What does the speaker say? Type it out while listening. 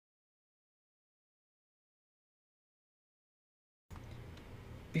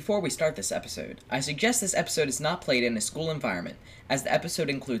Before we start this episode, I suggest this episode is not played in a school environment, as the episode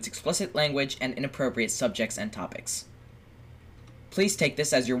includes explicit language and inappropriate subjects and topics. Please take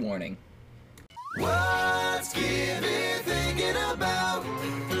this as your warning. What's Gibby thinking about?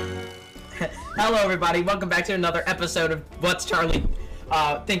 Hello everybody, welcome back to another episode of What's Charlie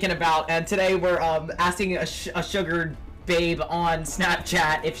Thinking About, and today we're asking a sugar babe on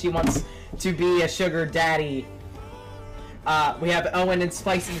Snapchat if she wants to be a sugar daddy. We have Owen and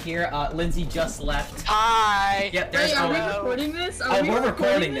Spicy here. Lindsay just left. Hi! Yep, there's Wait, are Owen. we recording this? We're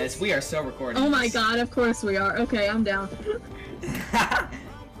recording this. We are so recording Oh my this. god, of course we are. Okay, I'm down.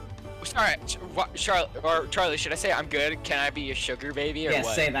 Sorry, Charlie, should I say I'm good? Can I be a sugar baby or Yes,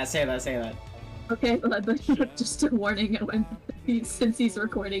 what? say that. Okay, but just a warning, since he's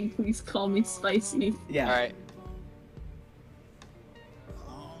recording, please call me Spicy. Yeah. Alright.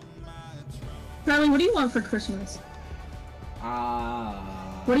 Charlie, what do you want for Christmas?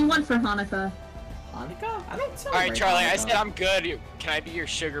 What do you want for Hanukkah? Hanukkah? I don't celebrate Alright, Charlie, I Hanukkah. said I'm good. Can I be your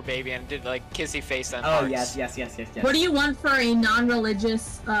sugar baby? And did like kissy face and Oh, hearts. yes. What do you want for a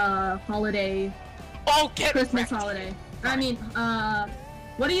non-religious, holiday, Oh, get Christmas wrecked. holiday? I mean,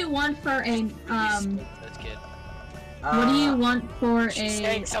 what do you want for a, That's good. what do you want for She's a,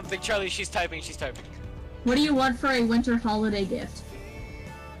 saying something, Charlie. She's typing. what do you want for a winter holiday gift?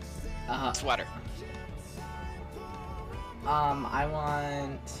 Sweater.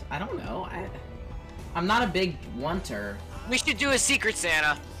 I don't know. I'm not a big wanter. We should do a Secret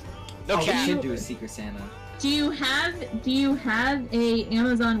Santa. No Oh, we cap. should do a Secret Santa. Do you have a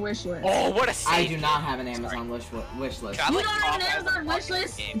Amazon wish list? Oh, what a save. I do not have an Amazon wish list. God. You like don't have an Popeyes Amazon and wish Popeyes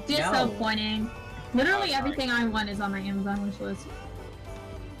list? game. Disappointing. Literally Oh, sorry. everything I want is on my Amazon wish list.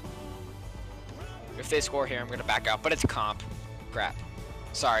 If they score here, I'm gonna back out. But it's comp. Crap.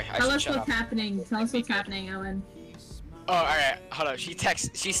 Sorry, I Tell should us shut what's up. happening. Tell us what's happening, Ellen. Oh, alright. Hold on.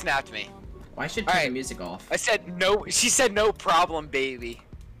 She snapped me. Why should turn the Alright. music off? I said no. She said no problem, baby.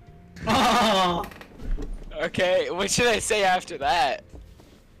 Oh! Okay, what should I say after that?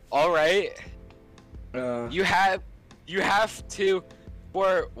 Alright. You have to,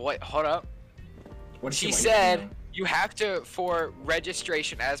 for, what, hold up. What did She want said, to you have to, for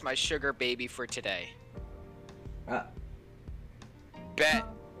registration as my sugar baby for today. do? Bet,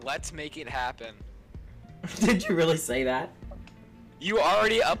 let's make it happen. Did you really say that? You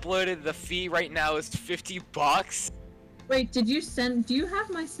already uploaded, the fee right now is $50. Wait, do you have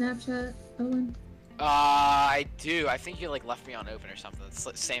my Snapchat, Owen? I do. I think you like left me on open or something. It's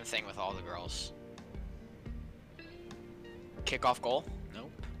the same thing with all the girls. Kickoff goal?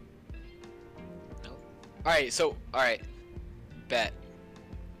 Nope. Alright, alright. Bet.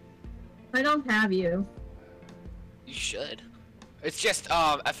 I don't have you. You should. It's just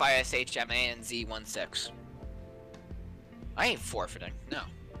FISHMANZ16. I ain't forfeiting. No.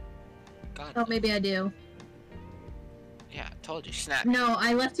 God. Oh, maybe I do. Yeah, I told you. Snap. No,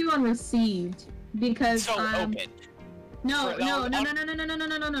 I left you on received because So open. No, For- no, no, no, no, no, no, no, no,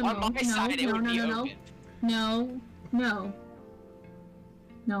 no, no, no, no, On my side, it would be open. No.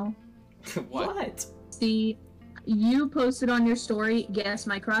 What? See, you posted on your story, guess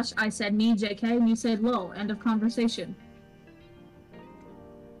my crush. I said me, JK, and you said low. End of conversation.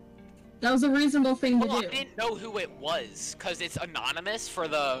 That was a reasonable thing to Well, I do. didn't know who it was, cause it's anonymous for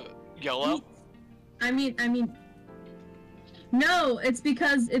the YOLO. I mean, no, it's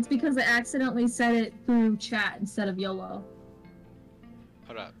because I accidentally said it through chat instead of YOLO.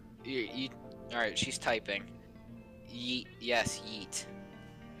 Hold up. Alright, she's typing. Yeet. Yes, yeet.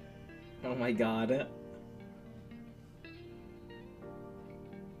 Oh my god.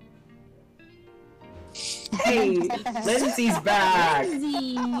 Hey, Lindsay's back!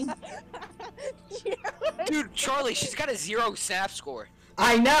 Lindsay! Dude, Charlie, she's got a 0 snap score.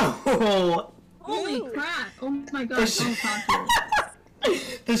 I know! Holy crap! Oh my god, This- don't talk to her.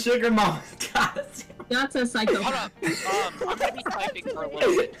 The sugar mom got us. That's a Hold psychopath. up. I'm gonna be typing for a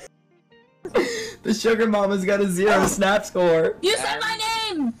little bit. The sugar mama's got a 0 snap score. You said my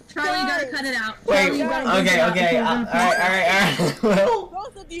name! Charlie, you gotta cut it out. Wait, Charlie, you gotta cut it out. okay, alright. Well,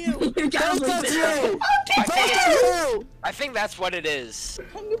 Both of you! You gotta Both leave of it. you! I think that's what it is.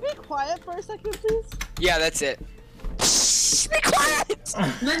 Can you be quiet for a second, please? Yeah, that's it. Be quiet!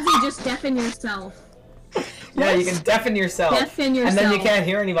 Lindsay, just deafen yourself. yeah, you can deafen yourself. Deafen yourself. And then you can't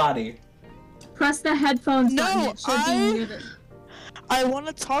hear anybody. Press the headphones button. No, It should be near the... I want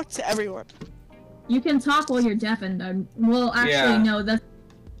to talk to everyone. You can talk while you're deafened. Well, actually, Yeah. no. That's...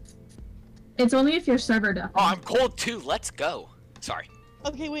 It's only if you're server deafened. Oh, I'm cold too. Let's go. Sorry.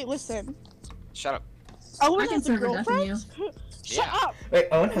 Okay, wait, listen. Shut up. Owen I can has a server deafen you. girlfriend? Shut Yeah. up! Wait,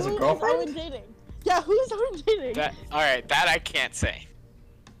 Owen has a Who is girlfriend? Owen dating? Yeah, who is Owen dating? Alright, that I can't say.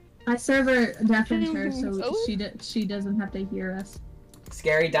 I serve her deafened her, so Oh. she doesn't have to hear us.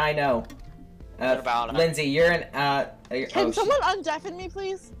 Scary Dino. What about Lindsay, you're an Can someone undeafen me,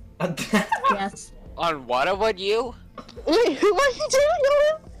 please? Yes. on what about you? Wait, who are you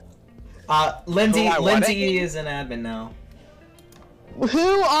dating? Lindsay. Who I Lindsay wanted? is an admin now.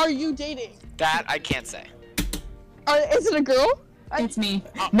 Who are you dating? That I can't say. Is it a girl? It's me.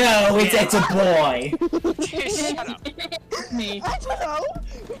 No, it's a boy. Shut up. It's me. I don't know.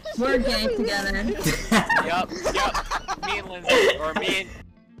 We're gay together. Yup. Me and Lindsay, or me and,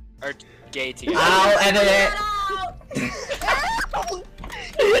 are gay together. I'll edit it.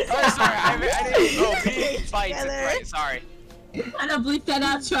 Oh, sorry, I didn't. Oh, me and Spikes. That's right. Sorry. I don't bleep that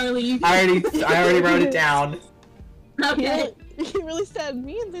out, Charlie. I already wrote it down. Okay. You really said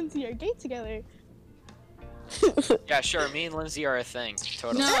me and Lindsay are gay together. Yeah, sure. Me and Lindsay are a thing.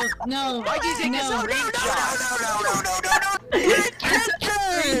 Totally. No. Why'd you take no. a screenshot?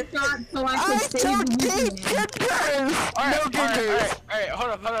 Screenshot so I can save the username. Alright,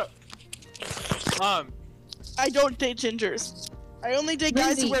 hold up. I don't date gingers. I only date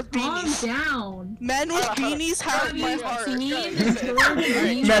guys Lindsay, who wear calm beanies. down. Men with beanies have my heart. Men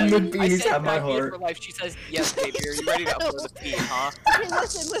with I beanies said have my back here heart. for life. She says, yes, baby. Are you ready to upload the feed, huh? Okay,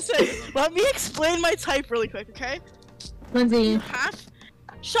 listen. Let me explain my type really quick, okay? Lindsay,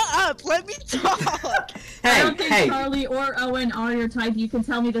 Shut up. Let me talk. I don't think Hey. Charlie or Owen are your type. You can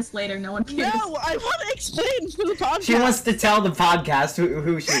tell me this later. No one cares. No, I want to explain for the podcast. She wants to tell the podcast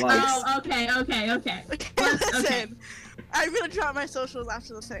who she likes. Oh, okay. Okay, listen. Okay. I'm gonna drop my socials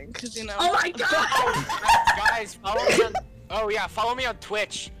after the thing, cause you know. Oh my god! Guys, follow me on. Oh yeah, follow me on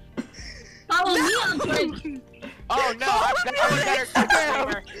Twitch. Follow me on Twitch. Oh no, I'm a better Twitch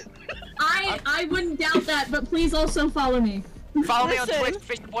streamer. I wouldn't doubt that, but please also follow me. Follow me on Listen.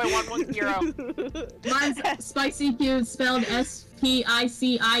 Twitch, FishBoy110. Mine's Spicy Q, spelled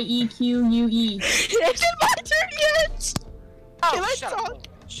SPICIEQUE. Is it my turn yet? Oh, Can I shut talk? up.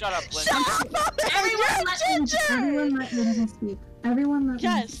 Shut up, Lindsay. Shut up! Everyone let Lindsay speak. Everyone let Lindsay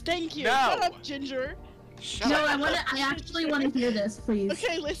Yes, thank you. No. Shut up, Ginger. Shut No, up. I actually want to hear this, please.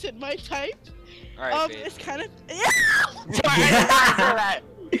 Okay, listen, my type, Alright, babe. it's kind of.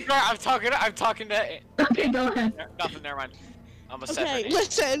 I'm talking to. Okay, go ahead. Nothing, never mind. I'm a Okay, separate.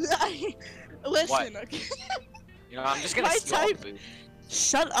 listen. Listen, What? okay. You know, I'm just gonna My steal type- the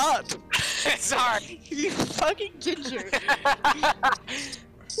Shut up. food. Sorry. You fucking Ginger.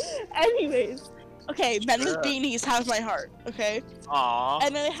 Anyways. Okay, men with Sure. beanies have my heart, okay? Aww.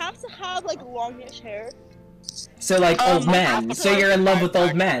 And then they have to have, like, longish hair. So like old men. So you're in love with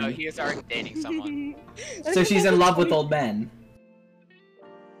old No, men. he is already dating someone. So she's in love with old men.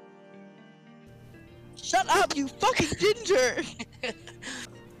 Shut up, you fucking Ginger!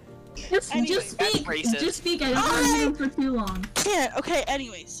 Just Anyways, that's speak. racist. Just speak. I don't want to hear him for too long. Yeah, okay,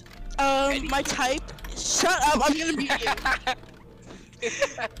 anyways. My type. Shut up, I'm gonna mute you.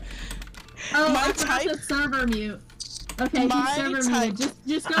 Oh, My I forgot type- to server mute. Okay, My he's server type- muted.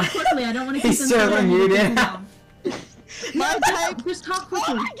 Just go quickly. I don't want to keep He's him server muted. too long. My type. Just talk Oh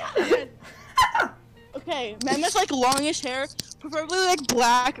quickly. my god! Okay, men with like longish hair, preferably like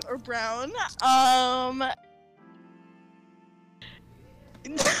black or brown.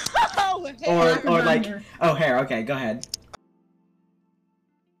 No, hair. Or like hair. Okay, go ahead.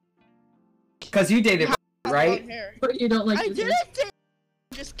 Cause you dated, right? Hair. But you don't like I this. didn't date.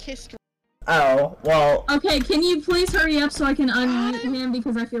 Just kissed. Oh well. Okay, can you please hurry up so I can unmute him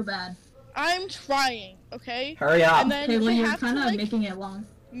because I feel bad. I'm trying. Okay. Hurry up. And then Okay, well they you're have to kind of like making it long.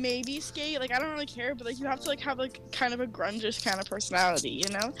 maybe skate. Like I don't really care, but like you have to like have like kind of a grungish kind of personality, you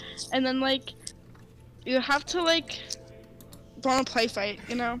know. And then like you have to like go on a play fight,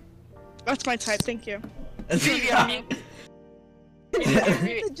 you know. That's my type. Thank you. He's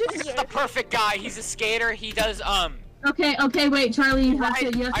the perfect guy. He's a skater. He does Okay, wait, Charlie, you have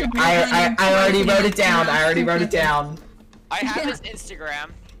to. I already wrote it down. I already wrote it down. I have his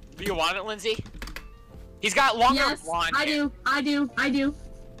Instagram. Do you want it, Lindsay? He's got longer Yes, blonde I hair. do.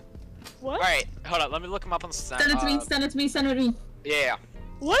 What? Alright, hold on. Let me look him up on Snap. Send it to me. Send it to me. Send it to me. Yeah.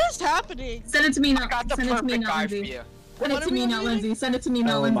 What is happening? Send it to me I now. got the Send it to me perfect now, guy for Lindsay. you. Send it What to are me we now, doing? Lindsay. Send it to me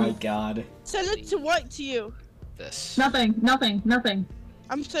now, Oh Lindsay. my god. Send it to what to you? This. Nothing.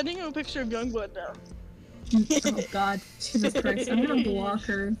 I'm sending you a picture of Youngblood now. Oh god. Jesus Christ. I'm gonna block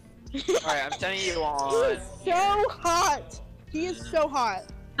her. Alright, I'm sending you He on. is so hot. He is so hot.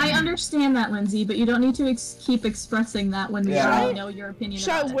 I understand that, Lindsay, but you don't need to keep expressing that when we Yeah. already know your opinion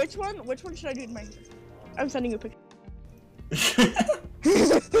about it. Which one should I do in my hair? I'm sending you a picture.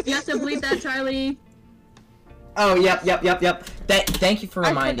 You have to bleep that, Charlie. Oh, yep. Thank you for I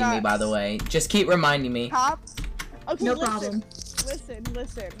reminding me, forgot. by the way. Just keep reminding me. Top. Okay, No listen. problem. Listen.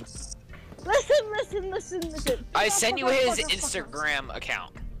 Listen. I sent you his Instagram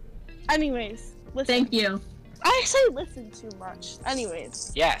account. Anyways, listen. Thank you. I say listen too much.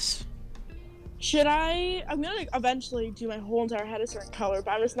 Anyways. Yes. Should I? I'm gonna eventually do my whole entire head a certain color,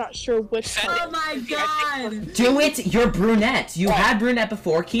 but I'm just not sure which Send color. Oh my god! Do it. You're brunette. You had brunette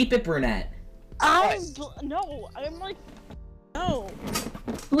before. Keep it brunette. No, I'm like, no.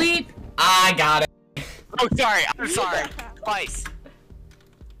 Bleep. I got it. Oh, sorry. I'm sorry. Spice.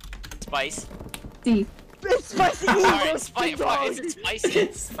 Spice. See. It's spicy. Alright, is it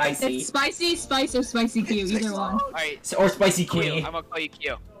spicy? Spicy. It's spicy, spice, or spicy Q. Either one. Alright. Or spicy Q. Queen. I'm gonna call you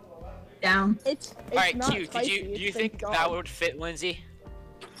Q. Down. It's Alright, not Q. spicy, Do you it's think like that dog. would fit Lindsay?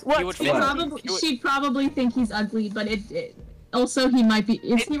 What? He would She'd fit. probably think he's ugly, but it also he might be. Is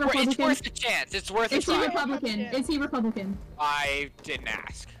he It's Republican? worth a chance. It's worth a Is he try. Republican? Is he Republican? I didn't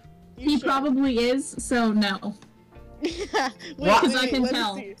ask. He probably is. So no. What? Because I can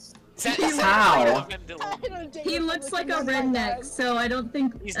tell. How? He looks like a redneck, so I don't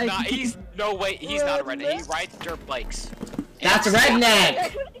think. He's not. He's no way. He's not a redneck. He rides dirt bikes. That's a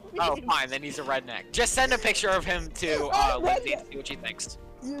redneck. Oh, fine. Then he's a redneck. Just send a picture of him to Lindsay and see what she thinks.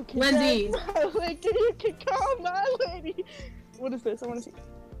 Lindsay. You can call my lady. What is this? I want to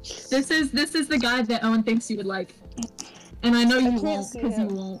see. This is the guy that Owen thinks you would like, and I know you can't won't see because you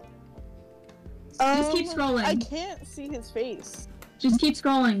him. won't. Just keep scrolling. I can't see his face. Just keep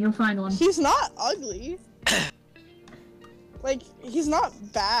scrolling. You'll find one. He's not ugly. Like, he's not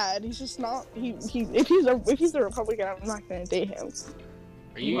bad. He's just not. If he's a Republican, I'm not gonna date him.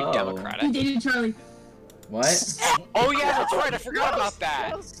 Are you Whoa. He Democratic? dated Charlie. What? Oh yeah, that's right. I forgot about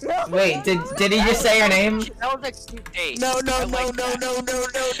that. Wait, did he just say your name? That was a cute date. No.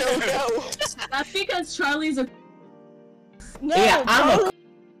 That's because Charlie's a. No, Yeah, I'm a.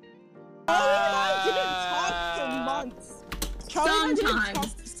 Charlie and I didn't talk for months. Charlie and I didn't talk.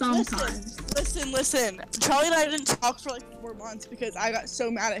 Sometimes. Listen. Charlie and I didn't talk for like 4 months because I got so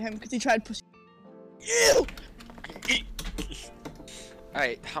mad at him because he tried pushing. Ew!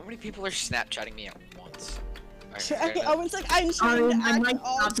 Alright, how many people are Snapchatting me at once? I was like, I'm trying to I act might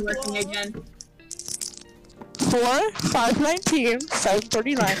all stop working cool. again. 4, 519,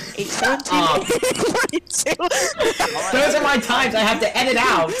 739, 817, Oh. Those are my times I have to edit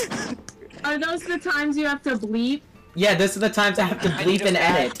out. Are those the times you have to bleep? Yeah, those are the times I have to bleep and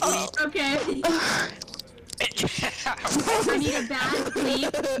edit. Okay. I need a bad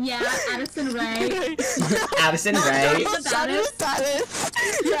bleep. Yeah, Addison Ray. Addison Ray. The baddest.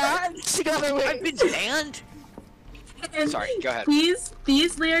 Yeah, she got her I've way. been banned. And Sorry, go ahead.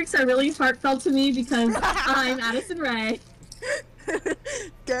 These lyrics are really heartfelt to me because I'm Addison Ray.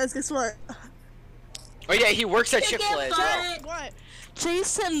 Guys, guess what? Oh yeah, he works at You Chick-fil-A get as well. butt. What?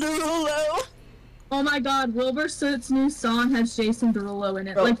 Jason Derulo. Oh my god, Wilbur Soot's new song has Jason Derulo in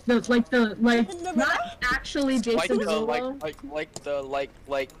it. Oh. Like not actually Like Jason the Derulo.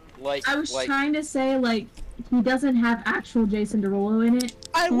 like I was trying to say like he doesn't have actual Jason Derulo in it.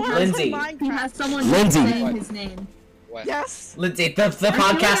 I He want has- Lindsay. Minecraft. He has someone Lindsay. saying his name. What? Yes. Lindsay, the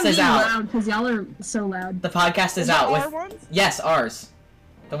podcast is out. Because y'all are so loud. The podcast is that out our with. ones? Yes, ours.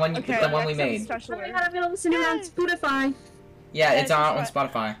 The one Okay, the one we next made. special Oh my one. god, I'm gonna listen to it on Spotify. Yeah, it's on guess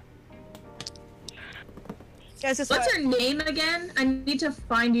Spotify. Guys, guess What's what? your name again? I need to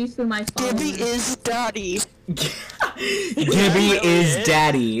find you through my phone. Gibby is daddy. Gibby is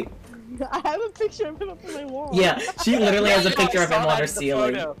daddy. I have a picture of him up on my wall. Yeah, she literally has a Yeah, picture I of him saw on that her in the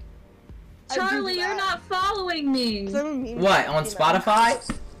ceiling. photo. I do Charlie, you're that. not following me. 'Cause I'm a meme What, guy, on you know.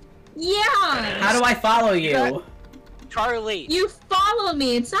 Spotify? Yeah. How do I follow you? Charlie. You follow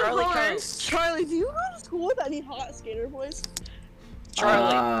me. It's not Charlie hard. Combs. Charlie, do you go to school with any hot skater boys?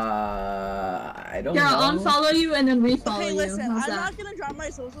 Charlie. I don't Here, I'll know. unfollow you and then refollow Okay, you. listen, How's I'm that? not gonna drop my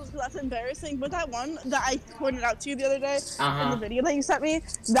socials because that's embarrassing, but that one that I pointed out to you the other day in Uh-huh. the video that you sent me,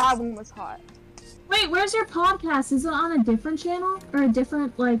 that one was hot. Wait, where's your podcast? Is it on a different channel or a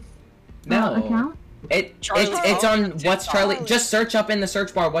different No. account? Charlie. It's on What's Charlie. Charlie. Just search up in the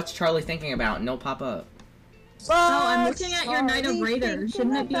search bar What's Charlie Thinking About and it'll pop up. Oh, I'm looking at your Night of Raiders.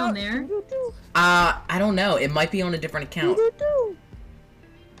 Shouldn't it be on there? I don't know. It might be on a different account.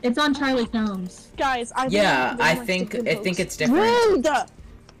 It's on Charlie Combs. Guys, Yeah, I think it's different. Rude!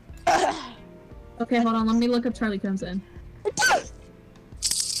 Okay, hold on. Let me look up Charlie Combs in.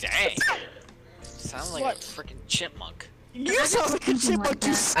 Dang. Sound like What? a freaking chipmunk. You sound like a chipmunk,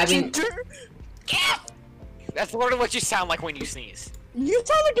 you I mean- ginger. That's sort of what you sound like when you sneeze. You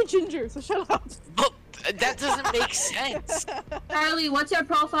sound like a ginger, so shut up. But that doesn't make sense. Charlie, what's your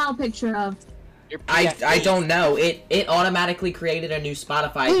profile picture of? Your I PFP. don't know. It automatically created a new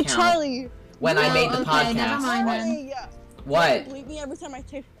Spotify Hey, account Charlie. when I Oh, made the okay, never podcast. mind. Charlie. What? You have to bleep me every time I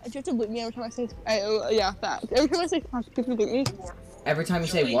say. You have to bleep me every time I say. Yeah, that. Every time I say fuck, you have to bleep me. Every time you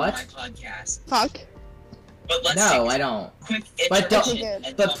say what? Fuck. But let's No, take I don't. quick But intermission don't.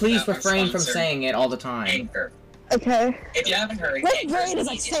 and But talk please about our refrain from sponsor, saying it all the time. Anchor. Okay. If you haven't heard, My Anchor is brain the is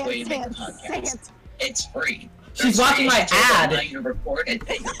like, easiest way to make a say podcast. it. It's free. She's watching my ad. Allow you to record and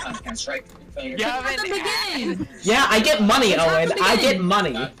edit your podcast right from your phone. You have At the an ad? beginning. Yeah, I get money, It's Owen. happening I get again.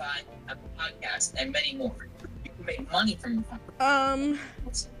 money. Spotify, Apple Podcasts, and many more. You can make money from your podcast.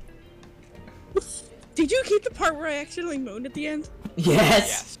 Did you keep the part where I accidentally moaned at the end?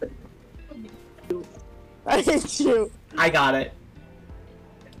 Yes. I hate you. I got it.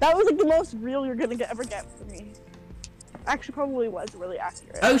 That was like the most real you're gonna ever get from me. Actually, probably was really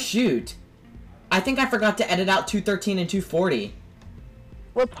accurate. Oh shoot. I think I forgot to edit out 213 and 240.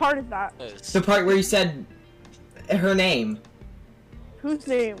 What part is that? The part where you said her name. Whose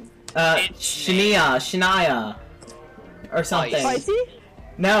name? Shania. Or something. Spicy?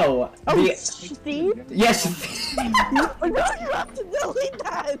 No. Oh, The, Steve? yes. No, you have to delete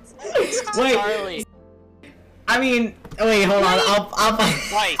that. Wait. Charlie. I mean, wait, hold on. I'll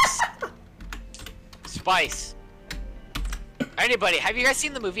Spice. Spice. Anybody, have you guys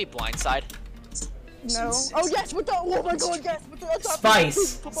seen the movie Blindside? No. Oh yes, with the. Oh my god, yes. With the.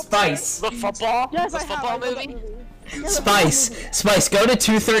 Spice. Spice. The football? Yes, the I have. football I love that movie? Yeah, the Spice. football movie. Spice. Go to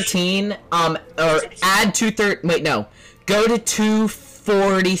 213. Or add 213. Wait, no. Go to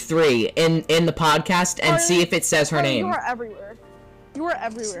 243 in the podcast and see if it says her Carly, name. You are everywhere. You are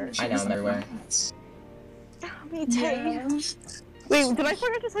everywhere. I know, I'm everywhere. Me too. Wait, did I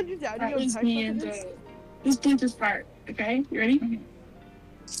forget to send you down? That was me and let's do this part, okay? You ready?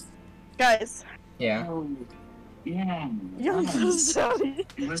 Guys. Yeah. Yeah. You're so sorry.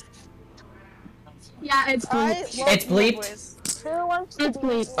 Yeah, it's I bleep. love It's your bleeped? voice. Who wants to It's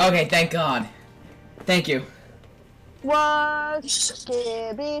bleep. Okay, thank God. Thank you. What should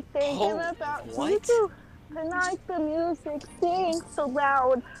be thinking Oh, about what? Tonight the music sings so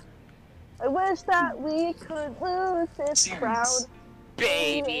loud. I wish that we could lose this crowd.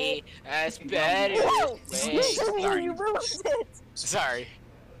 Baby, that's better. Whoa! Wait, sorry. You ruined it! Sorry.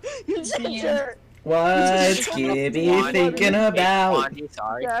 You ginger! What's Gibby thinking about? Blondie,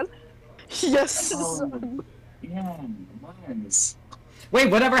 sorry. Dad? Yes. Yeah, nice. Wait,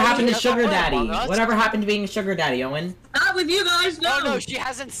 whatever happened to Yeah, Sugar but Daddy? Among Us? Whatever happened to being a Sugar Daddy, Owen? Not with you guys, no. Oh no, she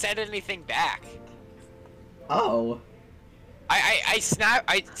hasn't said anything back. Oh.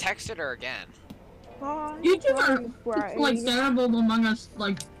 I texted her again. You two are like terrible Among Us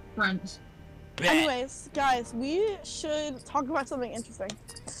like friends. Bet. Anyways, guys, we should talk about something interesting.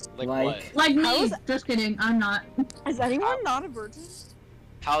 Like Like- what? Like How me. is- Just kidding. I'm not. Is anyone not a virgin?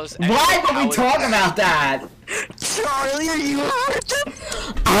 How's Why would how we is- talk about that? Charlie, are you a virgin?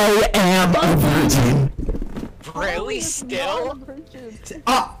 I am a virgin. Really? Is not Still? a virgin.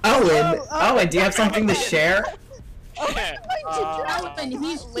 Owen, Owen, do you have something to share? Owen,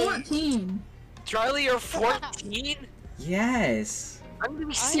 he's 14. Charlie, you're 14? Yes. I'm gonna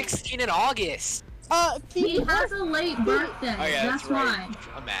be 16 in August. He has a late birthday. Oh yeah, that's right.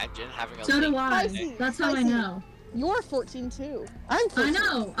 why. Imagine having a So late do I. Spicy, That's how I spicy. know. You're 14 too. I'm 14. I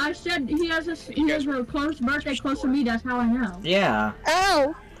know. I said he has a close birthday close to me. That's how I know. Yeah.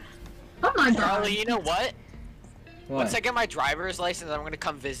 Ow! Oh my god. Charlie, you know what? Once What? I get my driver's license, I'm gonna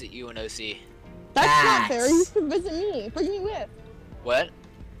come visit you in OC. That's not Facts. fair. You should visit me. Bring me with. What?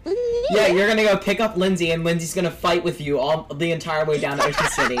 Bring me Yeah, with. you're gonna go pick up Lindsay, and Lindsay's gonna fight with you all the entire way down to Ocean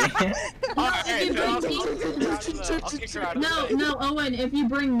City. Alright, if then I'll you kick her out of No, the no, Owen. If you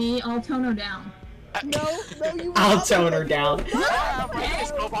bring me, I'll tone her down. No, you will I'll not tone be her with down. me. I might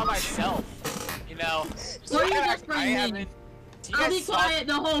just go by myself. You know. Or you I- just bring I me. haven't- Do you I'll guys be saw quiet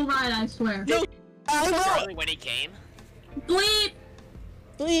the whole ride. I swear. I will. Charlie when he came? Bleep.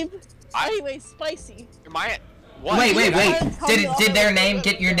 Leave. I- Anyway, spicy. Am I? What? Wait. Did Did their name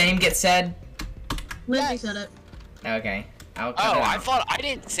get your name get said? Lindsay Yes. said it. Okay. I'll cut Oh, it I out. thought I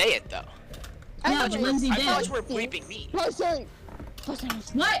didn't say it though. Yeah, but Lindsay I did. thought you were bleeping me. Spicy.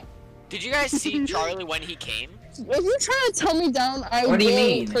 What? Did you guys see Charlie when he came? If you're trying to tell me down, I will. What do you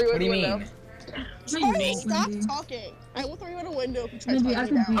mean? throw What do you out a window. mean? Charlie, stop Lindsay. talking. I will throw you out a window if you try to Lindsay, I tell me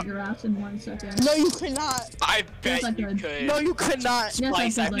can beat down. your ass in 1 second. No, you could not. I bet I you could. could. No, you could not. Yes, I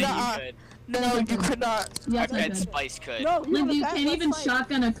Spice, I could, bet Nuh-uh. you could. No, you could not. I Yes, I bet could. Spice could. No, you Lindsay, you have a can't bad even fight.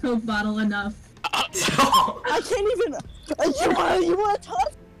 shotgun a Coke bottle enough. I can't even. You want to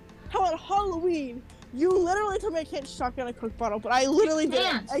talk? How on Halloween, you literally told me I can't shotgun a Coke bottle, but I literally did.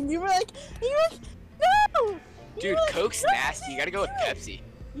 can't. And you were like, no. Dude, Coke's nasty. You gotta go with Pepsi.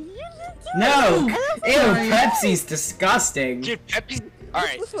 You didn't do No! it. Ew, Sorry. Pepsi's disgusting. Dude, Pepsi's All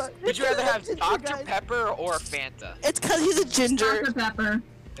right. Would you rather have Ginger, Dr. guys. Pepper or Fanta? It's cause he's a ginger. Dr. Pepper.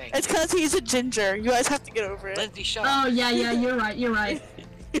 Thank It's cause he's a ginger. You guys have to get over you. it. Lindsay, shut Oh up. yeah, you're right. Anyways,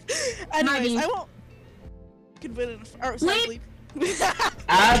 Maggie. I won't. Could win in. Or sorry,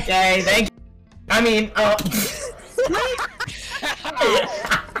 bleep. Okay, thank you. I mean,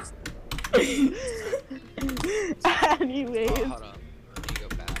 Anyways, Oh, hold on. Let me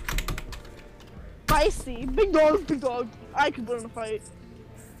go back. spicy. Big dog, big dog. I could win in a fight.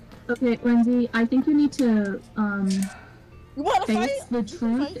 Okay, Lindsay, I think you need to You want to fight? face the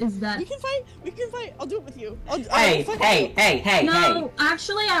truth fight? is that We can fight. We can fight. I'll do it with you. hey, I'll fight hey, you. hey. no,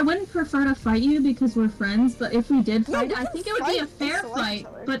 actually, I wouldn't prefer to fight you because we're friends. But if we did No, fight, we I can think it would be a fight fair and select fight. each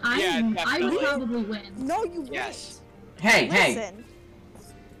other. But Yeah, I would definitely. probably win. No, you Yes. Hey, won't. hey,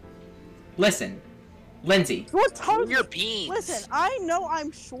 listen, Lindsay. You're target. Your beans. Listen, I know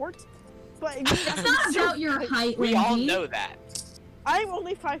I'm short, but It's not about your height, We all Lindsay. know that. I'm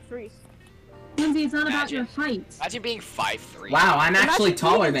only 5'3". Lindsay, it's not about your Imagine. height. Imagine being 5'3". Wow, I'm actually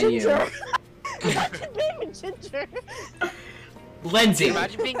taller than you. Imagine being a ginger. Lindsay.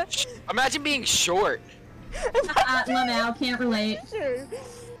 Imagine being short. Lamau, can't relate. Ginger.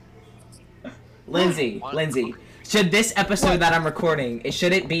 Lindsay. Should this episode that I'm recording,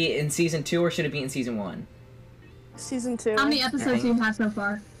 should it be in season 2 or should it be in season 1? Season 2. How many episodes do you have so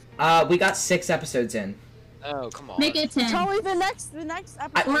far? We got 6 episodes in. Oh, come on. Make it 10. Charlie, the next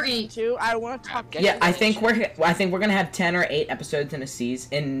episode Or 8. too. I want to talk. Yeah, I think we're gonna have 10 or 8 episodes in a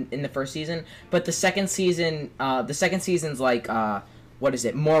season in the first season, but the second season's like what is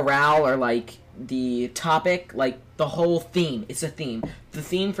it, morale, or like the topic, like the whole theme. It's a theme. The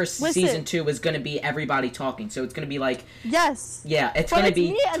theme for season 2 is gonna be everybody talking, so it's gonna be like, Yes. yeah, it's But gonna it's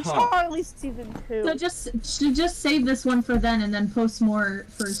be me and talk. Charlie's season 2. So just save this one for then and then post more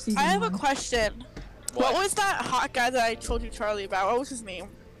for season I have 1. a question. What was that hot guy that I told you Charlie about? What was his name?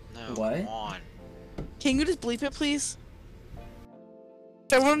 No, What? Come on. Can you just bleep it, please?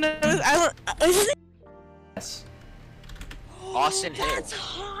 Someone knows. I don't. Is his name? Yes. Austin Hill. That's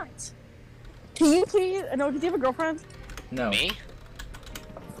hot. Can you please? No. Did you have a girlfriend? No. Me?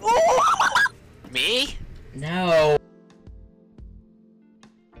 Oh! Me? No.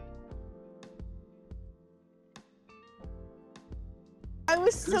 I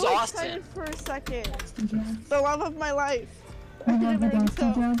was so Who's Austin? excited for a second. The love of my life. I You didn't have a think dusty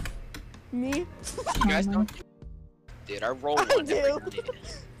so. job? Me? You guys don't. Dude, I roll I one every do.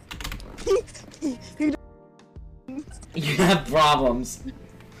 night. You have problems.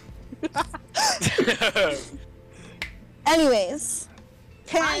 Anyways.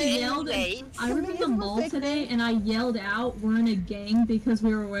 I yelled. Anyways. I was in the mall today and I yelled out, "We're in a gang" because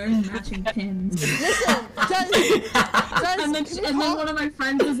we were wearing matching pins. Listen, and then one of my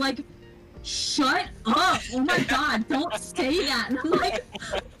friends was like, "Shut up! Oh my god, don't say that!" And I'm like,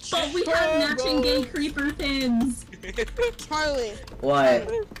 "But we have matching gay creeper pins." Charlie,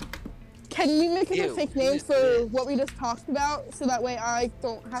 What? can you make up Ew, a fake who name is for this? what we just talked about, so that way I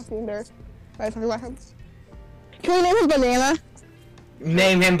don't have to embarrass when I talk about him? Can we name him Banana?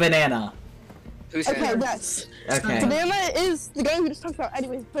 Name him Banana. Who's Okay, that? yes. Okay. Banana is the guy we just talked about.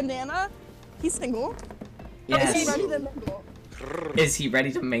 Anyways, Banana, he's single. Is he Yes. ready to mingle? Is he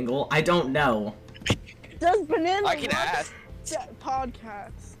ready to mingle? I don't know. Does Banana I can watch ask. that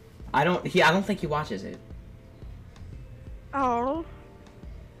podcast? I don't think he watches it. Oh.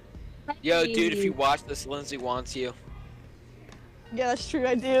 Yo, dude, if you watch this, Lindsay wants you. Yeah, that's true,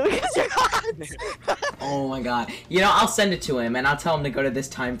 I do. 'Cause you're hot. Oh my god. You know, I'll send it to him and I'll tell him to go to this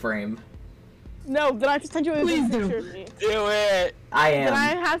time frame. No, then I have to send you a Please good do. picture of me. Do it! I Then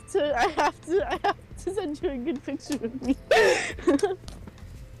I am. have to send you a good picture of me.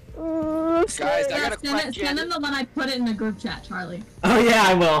 I'm Guys, I scared. got a Send question. him the one I put it in the group chat, Charlie. Oh yeah,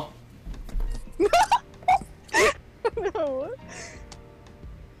 I will. No.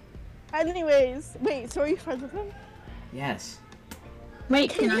 Anyways, wait, so are you friends with him? Yes. Wait,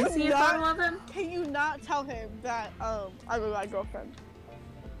 Can can I you see a not- photo of him? Can you not tell him that I'm my girlfriend?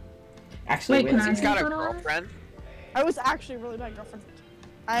 Actually, Wait, can I He's see got a a photo of him? girlfriend. I was actually a really bad girlfriend.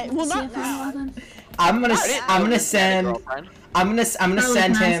 Well, See a not photo now. of him? I'm gonna I didn't know send he had a girlfriend. I'm gonna Charlie,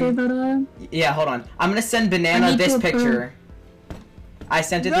 send can I see a him. photo of him? Yeah, hold on. I'm gonna send I Banana need this to approve. picture. I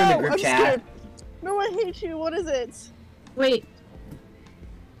sent it No, through the group I'm chat. scared. No, I hate you. What is it? Wait.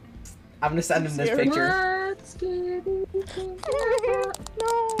 I'm gonna send him this Scared. picture. What's good?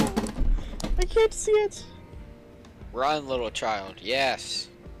 No, I can't see it. Run, little child. Yes.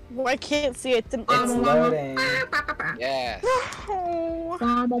 Well, I can't see it. It's loading. Yes. Oh.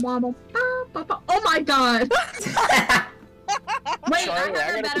 Oh my god! Wait, Charlie, I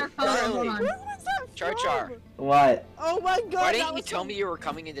have a gotta better put photo. Charlie. Hold on. Where was that Char Char. What? Oh my god. Why that didn't you was tell so- me you were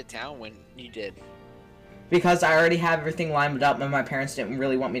coming into town when you did? Because I already have everything lined up, and my parents didn't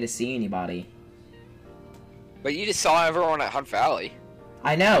really want me to see anybody. But you just saw everyone at Hunt Valley.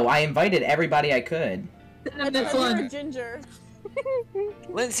 I know. I invited everybody I could. Send him I this thought you were one. ginger.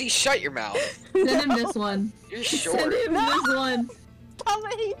 Lindsay, shut your mouth. Send him this one. You're Send short. him this one. Tom,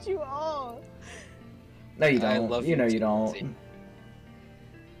 I hate you all. No, you I don't. love You know you you too, don't. Lindsay.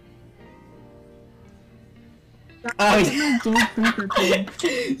 Oh, Look at my gold creeper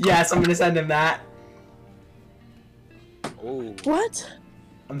thing. yes, I'm gonna send him that. Ooh. What?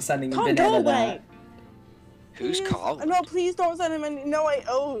 I'm sending Colin, Banana go away. that. Who's Please- calling? No, please don't send him any. No, that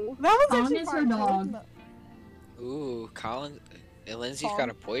was Colin actually is her fine. dog. Ooh, Colin. And Lindsay's Kong. got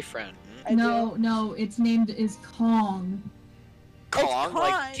a boyfriend. I No, do. no, its named is Kong. It's Kong,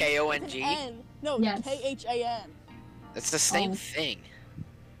 like Con with K-O-N-G? an N. No, Yes. K-H-A-N. That's the same Oh. thing.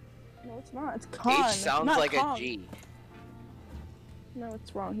 No, it's not. It's Con. H sounds not like Kong. a G. No,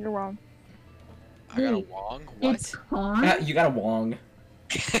 it's wrong. You're wrong. I got a Wait, Wong? It's What? Kong? You got a Wong.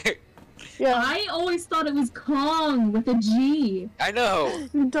 Yeah. I always thought it was Kong with a G. I know.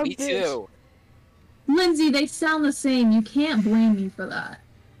 You dumb Me bitch. too. Lindsay, they sound the same. You can't blame me for that.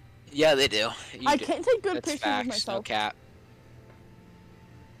 Yeah, they do. You I do. can't take good That's pictures facts, of no myself. cap.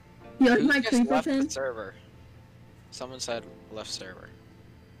 You like Who my just creeper left the pin? server? Someone said left server.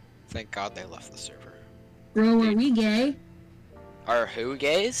 Thank God they left the server. Bro, are we gay? Are who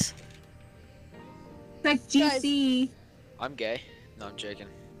gays? Like GC. I'm gay. No, I'm joking.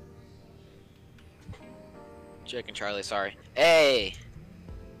 Joking, Charlie. Sorry. Hey.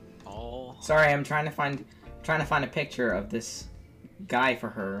 Oh. Sorry, I'm trying to find a picture of this guy for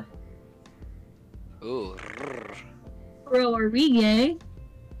her. Ooh. rrr. Bro, are we gay?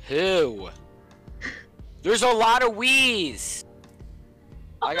 Who? There's a lot of wees.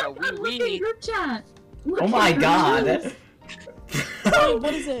 I got a God, wee look at wee. group chat. Look Oh at my group god. chat. Wait,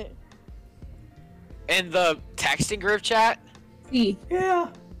 what is it? In the texting group chat? See, Yeah.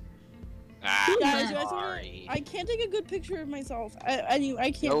 Ah, Guys, you guys sorry. I can't take a good picture of myself. I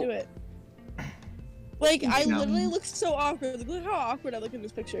can't Nope. do it. Like, I No. literally look so awkward. Look how awkward I look in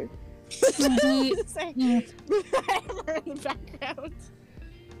this picture. Lindsay, Say, yeah. hammer in the background.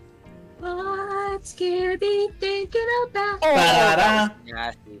 What's Gabby thinking about? Oh, Ba-da-da. that was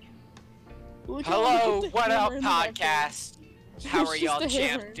nasty. Look at- Hello, look at the what up, hammer in the background. podcast? How are It's y'all just a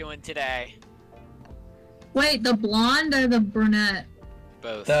hammer. champs doing today? Wait, the blonde or the brunette?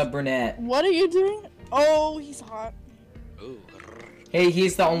 Both. The brunette. What are you doing? Oh, he's hot. Ooh. Hey,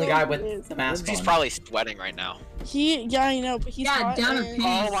 he's the only No, guy he with is. the mask He's on. probably sweating right now. Yeah, I know, but he's Yeah, hot. down a and pig.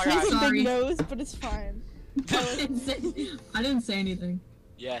 Oh my he has God. a Sorry. big nose, but it's fine. I didn't say anything.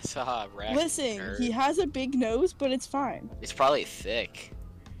 Yes, haha, wreck. Listen, nerd. he has a big nose, but it's fine. It's probably thick.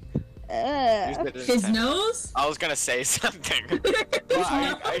 His nose? I was gonna say something. But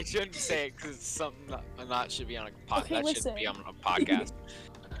I shouldn't say it because something not should be on a podcast. Okay, That listen. shouldn't be on a podcast.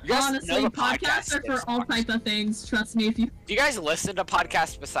 You guys Honestly, know the podcasts are for tips all box. type of things. Trust me, if you. Do you guys listen to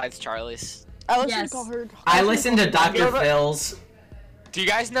podcasts besides Charlie's? I listen Yes. to call her. I listened to You Dr. know what? Phil's. Do you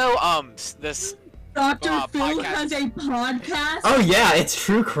guys know this? Dr. Phil podcast. has a podcast. Oh yeah, it's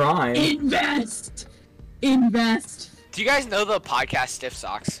true crime. Invest. Invest. Do you guys know the podcast Stiff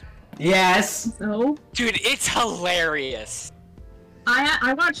Socks? Yes. So, Dude, it's hilarious.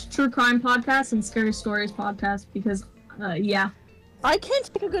 I watch true crime podcasts and scary stories podcasts because, yeah. I can't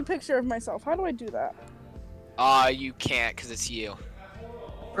take a good picture of myself. How do I do that? You can't because it's you.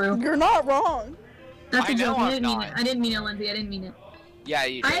 True. You're not wrong. That's I a know joke. I I'm didn't mean not. it. I didn't mean it, Lindsay. I didn't mean it. Yeah,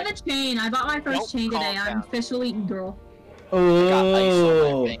 you I did. have a chain. I bought my first Nope, chain today. calm I'm down. official eating girl. I got ice on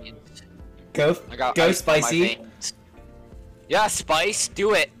Oh. my veins. Go. I got Go ice on my spicy. veins. Yeah, Spice,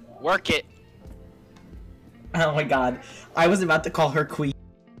 do it. Work it. Oh my god. I was about to call her queen.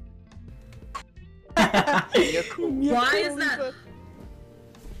 You're cool. Why is that?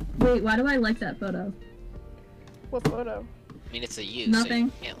 Wait, why do I like that photo? What photo? I mean, it's a you, Nothing.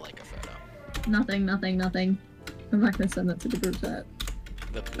 so you can't like a photo. Nothing, nothing, nothing. I'm not gonna send that to the group chat.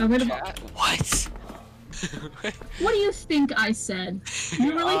 The I'm gonna- chat? What? What do you think I said?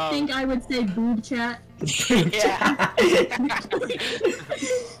 You really Um, think I would say boob chat? Yeah.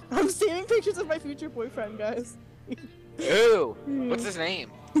 I'm saving pictures of my future boyfriend, guys. Ooh, what's his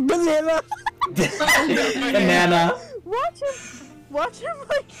name? Banana. Banana. Watch him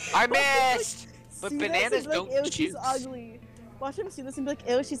like. I watch him, missed! But see this bananas and be like, don't ew, she's choose. ugly. Watch him see this and be like,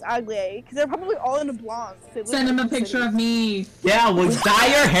 ew, she's ugly. Because they're probably all in blondes. They live Send in him a the picture city. of me. Yeah, well, dye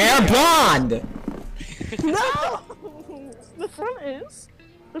your hair blonde. No! The front is.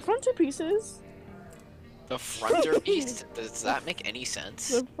 The front two pieces. The front piece? Does that make any sense?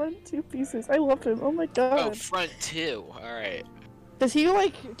 The front 2 pieces. I love him. Oh my god. Oh, front 2. Alright. Does he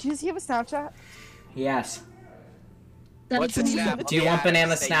does he have a Snapchat? Yes. What's his snap? Do you want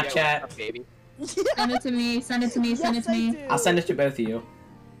Banana Say, yo, Snapchat? what's up, baby? Send it to me. Send it to me. Send it to me. I'll send it to both of you.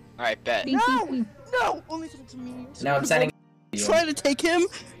 Alright, bet. No! Only send it to me. No, I'm sending it to you. Trying to take him.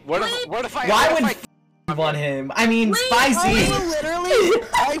 What if I? Why would I you want him? I mean, Wait, spicy!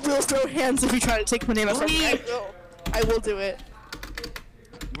 I will throw hands if you try to take Banana from me. I will do it.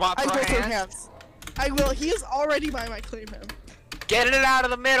 want I throw will throw hands? hands. I will. He is already mine. I claim him. Get it out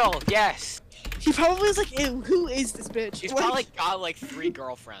of the middle. Yes. He probably is like, ew, who is this bitch? He's Like, probably got like 3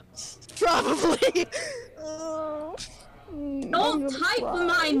 girlfriends. Probably. Don't type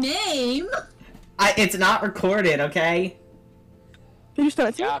my name. It's not recorded, okay? Can you start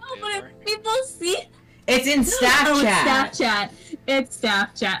it? Yeah, Oh, but boomer. if people see. It's in Oh, Snapchat! it's Snapchat. It's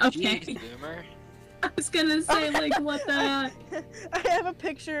Snapchat. Okay. Jeez, boomer. I was gonna say like, what the heck? I have a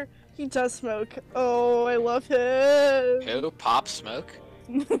picture. He does smoke. Oh, I love him. Who? Pop Smoke?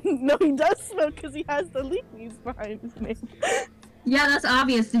 No, he does smoke because he has the leakies behind his name. Yeah, that's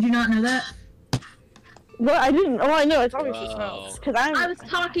obvious. Did you not know that? Well, I didn't. Oh, I know. It's obviously Whoa. smells. Because I was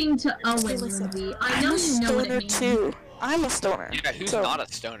talking to Owen, listen. Lindsay. I know you know what it means. too. I'm a stoner. Yeah, who's So- not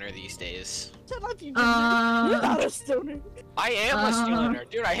a stoner these days? Shut up, you You're not a stoner. I am a stoner,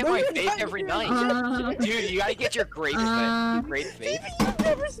 dude. I hit No, my you're vape not. every You're night. not. Dude, you gotta get your great vape. Great vape. You've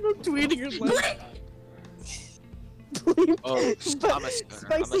never smoked weed in your life. Oh, I'm a stoner. I'm a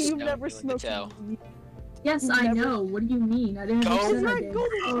Spicy, stoner. you've never doing the smoked toe. weed. Yes, You've I never- know. What do you mean? I didn't Go. understand You're I a did.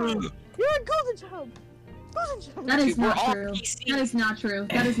 golden Oh, child. You're a golden child. Golden child. that is Dude, we're not all true. PC. That is not true.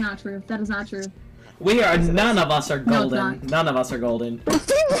 That is not true. That is not true. We are, none of us are No, it's golden. not. None of us are golden.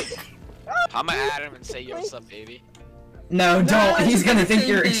 I'm gonna add him and say, yo, what's up, baby? No, don't. He's gonna think Same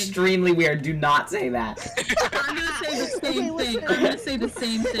you're thing. extremely weird. Do not say that. I'm gonna say the same Okay, thing. listen. I'm gonna say the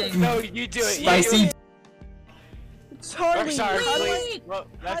same thing. No, you do it. You Spicy. do it. Charlie, I'm sorry, how do I- please. Well,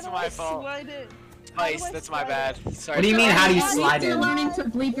 how that's do my I fault. slide it? Spice, that's my bad. Sorry. What do you mean, how do you At least slide you're in? learning to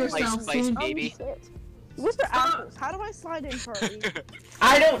bleep yourself Spice, soon. baby. shit. What's the apples? How do I slide in, Charlie?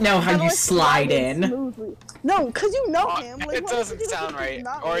 I don't know how do you I slide in. smoothly? No, cause you know him. Like, It what doesn't if he sound does right.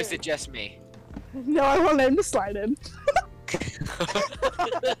 not Or is weird? it just me? No, I want him to slide in.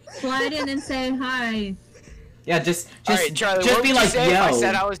 Slide in and say hi. Yeah, just Alright, Charlie, just what be would you like, say if I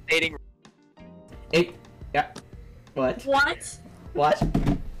said I yo. was dating? Yeah. What? What? What?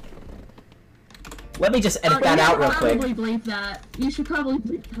 Let me just edit that you out should real quick. probably bleep that. You should probably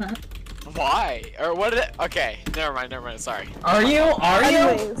bleep that. Why? Or what did it? Okay, never mind, sorry. Are you? Are you?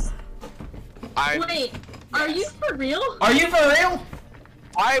 Anyways, I'm. Wait, are you for real? Are you for real?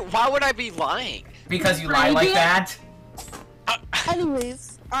 Why would I be lying? Because you lie like Maybe. that?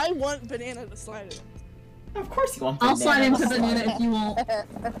 anyways, I want Banana to slide Of course you want I'll banana. slide into Banana if you won't.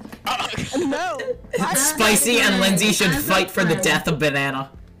 in. No. Spicy and Lindsay should As a fight for the friend. death of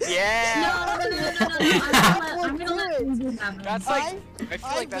Banana. Yeah. No. I'm gonna let Lindsay have him. That's like. I feel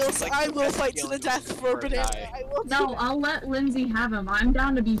like that's like. I the will best fight to the feeling death for a Banana. guy. I will do No, that. I'll let Lindsay have him. I'm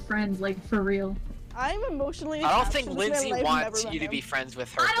down to be friends, like for real. I'm emotionally. I don't attached think to this man, Lindsay and I've wants never you met to be him. friends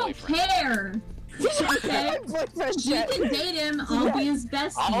with her I don't boyfriend. care. Okay. My boyfriend You yet. can date him. I'll be his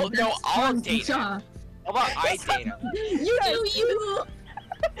bestie. I'll That's date him. Josh. How about I date him? You do you.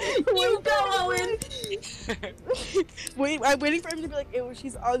 You go, Owen. Wait, I'm waiting for him to be like, ew,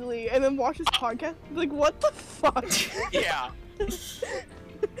 she's ugly, and then watch his podcast. Like, what the fuck? Yeah.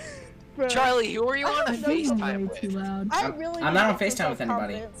 Bro, Charlie, who are you on a I'm FaceTime Way too with? loud. I I'm- really I'm need not on to FaceTime with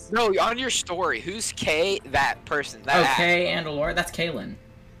anybody. self-confidence. No, on your story. Who's K? That person. That act. Okay, and Laura, that's Kaylin.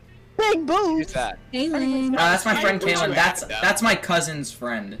 Big Who's boobs. that? Kaylin. That's my friend Who'd you Kaylin. add, though? That's my cousin's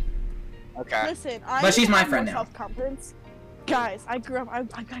friend. Okay. Listen, I But she's my have friend more now. Self-confidence. Guys, I grew up.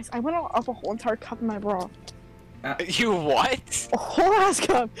 Guys, I went up a whole entire cup in my bra. You what? A whole ass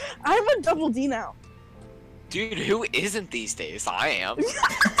cup. I'm a double D now. Dude, who isn't these days? I am.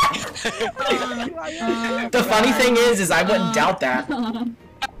 The funny thing is I wouldn't doubt that.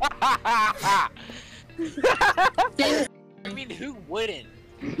 I mean, who wouldn't?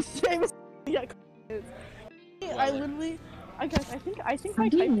 Same as yeah. I literally. I guess I think my I'm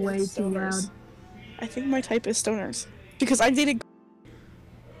type being way is too loud. stoners. I think my type is stoners because I dated.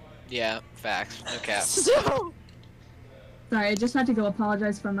 Yeah, facts. Okay. So. Sorry, I just had to go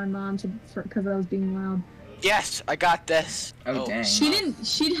apologize for my mom because I was being loud. Yes, I got this. Oh, dang.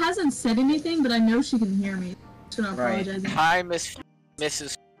 She hasn't said anything, but I know she can hear me. So I'm Right. apologizing. Hi,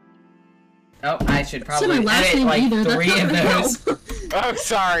 Mrs. Oh, I should That's not probably my last edit name like either. 3 That's of not those. Oh,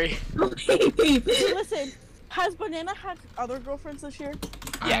 sorry. Hey, listen. Has Banana had other girlfriends this year?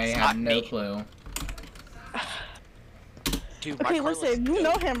 I Yes, have not no me. clue. Dude, my Okay, car listen, looks you good.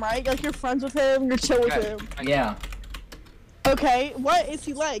 know him, right? Like, you're friends with him, you're chill with Okay. him. Yeah. Okay, what is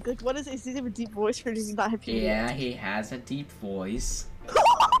he like? Like, is he have a deep voice, or does he not have puberty? Yeah, he has a deep voice.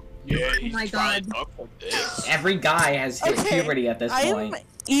 Yeah, Oh my God. Every guy has hit Okay, puberty at this I point. am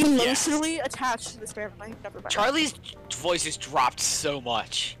emotionally attached to this man. I never met. Charlie's voice has dropped so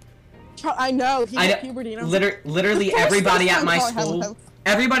much. I know, he I hit know- puberty. And I'm Literally Of course, everybody that's at my why I'm calling school, him.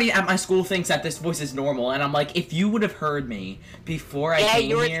 everybody at my school thinks that this voice is normal, and I'm like, if you would have heard me before I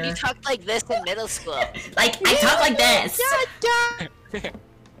came here, you talked like this in middle school. like I talk like this. Yeah.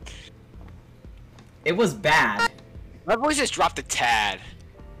 It was bad. My voice has dropped a tad.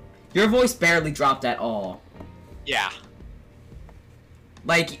 Your voice barely dropped at all. Yeah.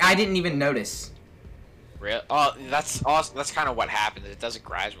 Like I didn't even notice. Real? Oh, that's awesome. That's kind of what happens. It does it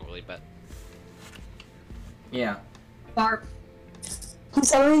gradually, but. Yeah. Barb. He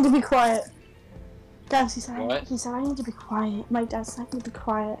said I need to be quiet. Guys, he said What? I need to be quiet. My dad said I need to be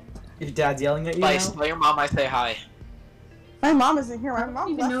quiet. Your dad's yelling at you Like, now? tell your mom I say hi. My mom isn't here. My I don't mom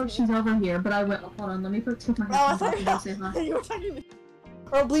even left know me. if she's over here, but I will. Hold on, let me take my Oh, I headphones off and go thought say hi. you were talking to me.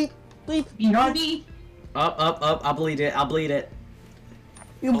 Or bleep. BRB. Up. I'll bleed it. I'll bleed it.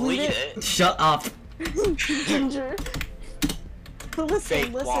 You bleed Delete it. it. Shut up. Ginger. But listen,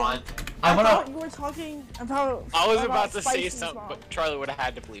 Fake listen. blonde. I wanna. thought you were talking about. I was about to say Spicy's something, mom. but Charlie would have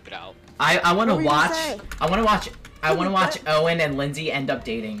had to bleep it out. I wanna What were you gonna watch. say? I wanna watch. I wanna watch Owen and Lindsay end up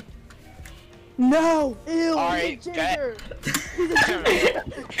dating. No! Ew! Alright, he's a ginger!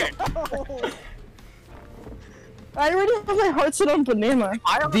 No. I already have my heart set on banana.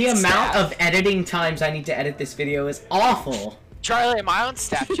 The amount of editing times I need to edit this video is awful. Charlie, am I on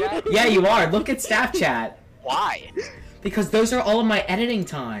Snapchat? Yeah, you are. Look at staff chat. Why? Because those are all of my editing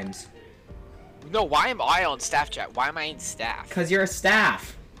times. No, why am I on staff chat? Why am I in staff? Because you're a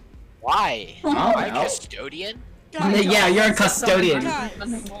staff. Why? I Am don't I a know. custodian? Yeah, you're a custodian.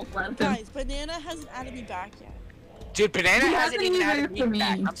 Guys, banana hasn't added me back yet. Dude, Banana He hasn't hasn't even even added heard me from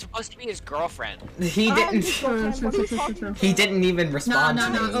back. me. I'm supposed to be his girlfriend. He I'm didn't. his girlfriend. What are you talking about? He didn't even No, respond no,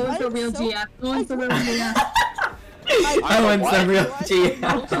 to no. me. Owen's the I'm real so- GF. Owen's the real GF. Owen's the real What? GF.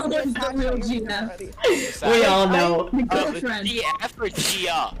 Owen's the real GF. We all know. The Oh, girlfriend. GF or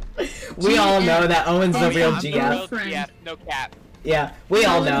Gia? We all know that Owen's the Oh, real yeah, I'm the GF. real Friend. GF, no cap. Yeah, we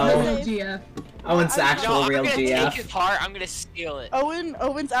all Owen's the know. real GF. Owen's the I- actual No, I'm real gonna take GF. his heart, I'm gonna steal it.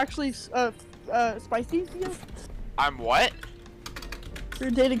 Owen's actually, spicy? Yeah? I'm what?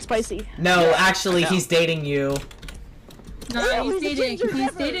 You're dating spicy. No, actually, No. he's dating you. No, Ew, he's he's a dating.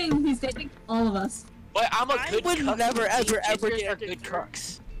 ginger He's dating all of us. But I'm a I good would cook. never, ever, Gingers ever date a are good ginger.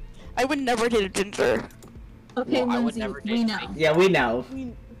 cooks. I would never date a ginger. Okay, Well, I would Lindsay, never we date know. Yeah, we know. I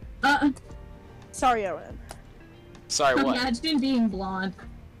mean, Uh, sorry, Owen. Sorry, what? imagine being blonde.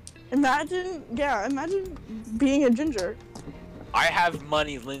 Imagine being a ginger. I have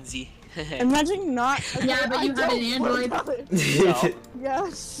money, Lindsay. Imagine not. Yeah, but I you have an don't. What Android. about it? No.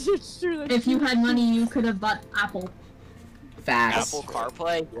 Yes, it's true. that's If you true. had money, you could have bought Apple. Facts. Apple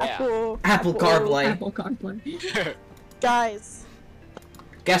CarPlay? Yeah. Apple CarPlay. Apple CarPlay. Guys.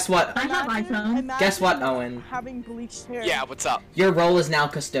 Guess what? I have iPhone. Guess what, Owen? Having bleached hair. Yeah, what's up? Your role is now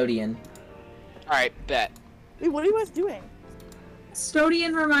custodian. Alright, bet. Wait, what are you guys doing?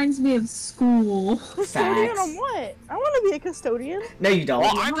 Custodian reminds me of school. Custodian Facts. on what? I want to be a custodian. No, you don't.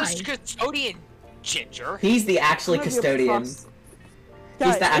 Well, I'm the Why? custodian, Ginger. He's the actually I wanna be a custodian. prost- He's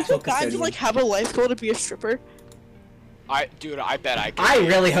Guys, the actual if you guys custodian. like have a life goal to be a stripper. Dude, I bet I could. I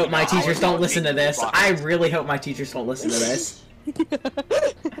really hope my You know, I teachers would don't love listen to being this. boss. I really hope my teachers don't listen to this.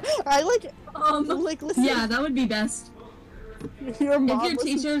 I like listen. Yeah, that would be best. If your mom If your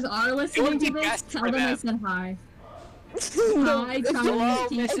listens- teachers are listening would be to this, best tell for them I them. said hi. No, Hi, if Charlie. your- Hello,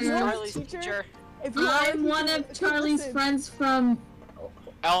 Teacher. Mrs. Charlie's Teacher? teacher. if you are a I'm one teacher, of if you Charlie's listen, friends from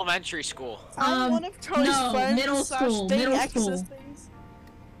Elementary school. I'm one of Charlie's no, friends. middle slash school, dating middle exes school. things.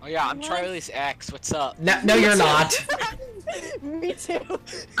 Oh yeah, I'm What? Charlie's ex. What's up? No, you're not. Me too.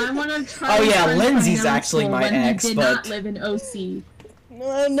 I'm one of Charlie's yeah, friends from Lindsay's middle actually school my when ex, he did but- not live in OC.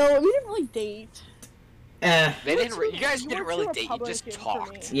 No, we didn't really date. They didn't. You were You guys too- didn't you were really too date. You just Republican for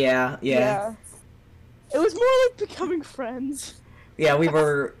talked. me. Yeah. It was more like becoming friends. Yeah, we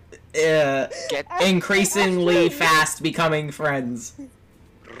were Get. increasingly fast becoming friends.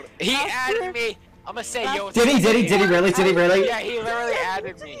 He After- added me. I'm gonna say yo. Did he really? Yeah, he literally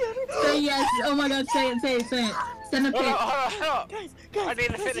added me. Say yes. Oh my god, say it. Send a Hold on, pic. hold on. Guys, I need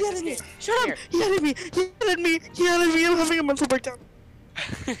to guys, finish he this added me. game. Shut Here. up! He added me. I'm having a mental breakdown.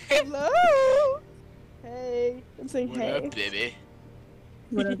 Hello. Hey, I'm saying What hey. up, baby?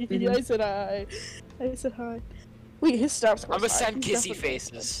 What up, baby? I said hi. Wait, his snaps. I'm gonna send kissy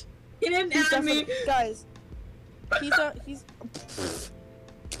faces. He didn't add me. Guys, he's.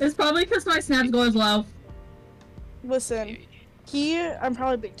 It's probably because my snap score is low. Listen, I'm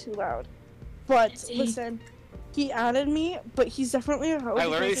probably being too loud, but listen, he added me, but he's definitely a hoe. I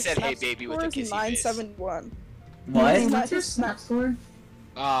literally because his said, "Hey, snap baby," with score a is kissy face. 971. What? What's your snap score?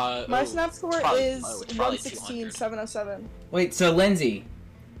 My snap score is it's probably 116,707. Wait, so Lindsay.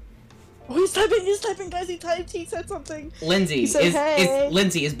 Oh, he's typing, guys. He said something. Lindsay, He said, hey.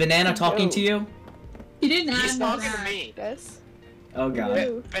 is Banana talking to you? He didn't He's add me talking to back. me. Yes. Oh god.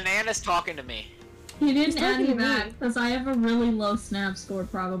 Yo. Banana's talking to me. He didn't add talking me to me. back because I have a really low snap score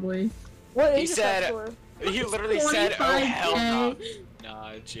probably. What He is your snap said- score? He literally said, "Oh hell no." 25K.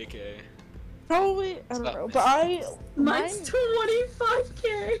 Nah, JK. Probably, I don't Stop know, it. but Mine's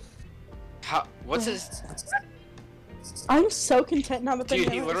 25K. How? What's his? I'm so content now that Dude,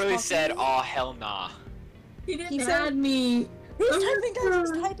 Banana he is literally talking said, to me. "Oh hell nah." He didn't He said- add me. He's Oh my typing, guys.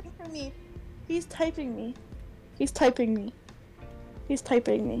 He's God. typing for me. He's typing me. He's typing me. He's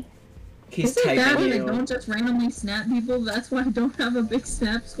typing me. He's Isn't that typing when I you. don't just randomly snap people? That's why I don't have a big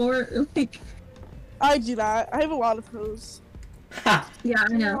snap score. Like, I do that. I have a lot of hoes. Ha! yeah, I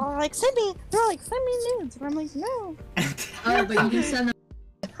know. They're like, send me nudes. And I'm like, no. Oh, but you can send them.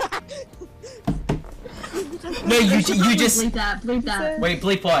 No, you just Bleep that. Bleep that. wait.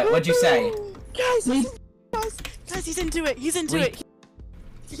 Bleep what? What'd you say? Guys, he's into it. He's into Bleep. it.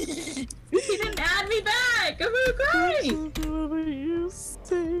 He didn't add me back. I'm gonna cry.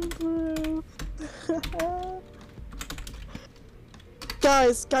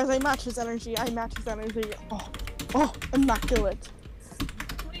 Guys, I match his energy. Oh, immaculate.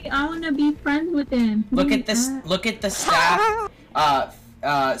 Wait, I wanna be friends with him. Look at this. Look at the stat.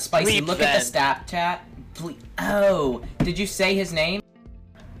 Spicy. Bleep Look at the then. stat chat. Oh, did you say his name?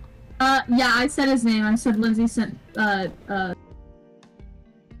 Yeah, I said his name. I said Lindsay sent. What?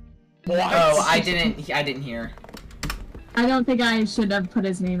 Oh, I didn't hear. I don't think I should have put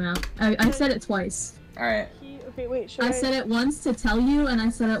his name out. I said it twice. All right. Okay, wait. Should I said it once to tell you, and I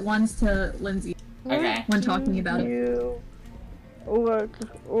said it once to Lindsay Okay. when talking about it. You look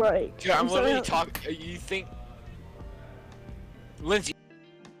like. Dude, I'm sorry, literally talking. You think? Lindsay.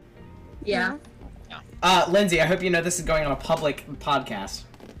 Yeah. Lindsay, I hope you know this is going on a public podcast.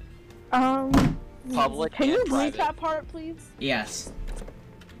 Public Can you and read private. that part, please? Yes.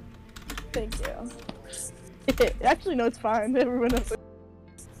 Thank you. Actually, no, it's fine. Everyone knows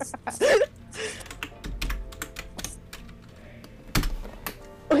it.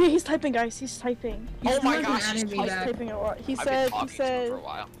 Okay, he's typing, guys. He's typing. Oh still my hasn't gosh, added he's me He's back. typing a lot. He I've been said. talking to him for a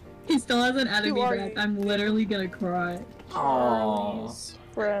while. He still hasn't added Who me are back. you? I'm literally gonna cry. Aww. Charlie's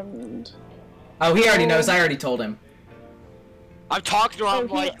friend. Oh, he already knows. I already told him. I'm talking to him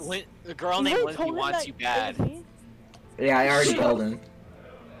Oh, he- like the girl You named already Lindsay told him wants that you bad. it was me? Yeah, I already told him.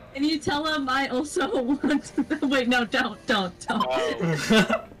 Can you tell him I also want to... Wait, no, don't.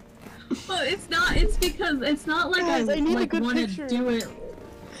 Oh. Well, it's not. It's because it's not like Guys, I need a like good want to picture. do it.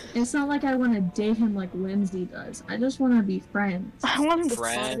 It's not like I want to date him like Lindsay does. I just want to be friends. I want him to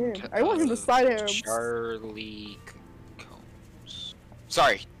slide Friend. in. I want him to slide in. Charlie Combs.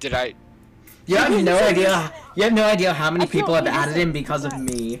 Sorry, did I? You have no idea. You have no idea how many I feel people have innocent added him because of that.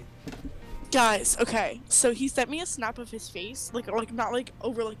 me. Guys, okay. So he sent me a snap of his face, like not like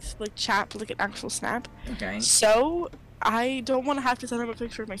over like chat, but like an actual snap. Okay. So I don't want to have to send him a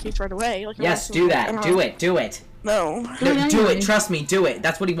picture of my face right away. Like, I Yes, want do to- that. Do it. Do it. No. No, Wait, do anyway. it. Trust me. Do it.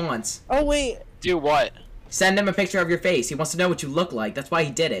 That's what he wants. Oh wait. Do what? Send him a picture of your face. He wants to know what you look like. That's why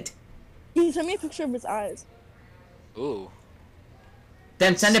he did it. He sent me a picture of his eyes. Ooh.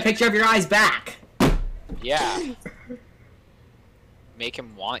 Then send a picture of your eyes back. Yeah. Make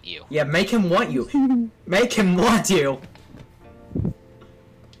him want you. Yeah, make him want you. Make him want you.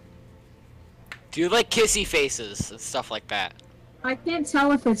 Do like kissy faces and stuff like that. I can't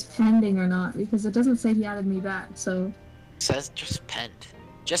tell if it's pending or not because it doesn't say he added me back. So Says just penned.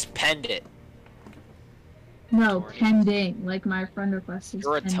 Just penned it. no, Jordan. pending. Like my friend request is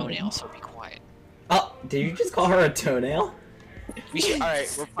You're a pending. toenail, so be quiet. Oh, did you just call her a toenail? We should. All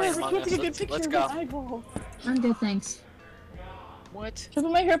right, we're playing Guys, I Among can't Us. take a good Let's picture of go. his eyeball. I'm good, thanks. What? Should I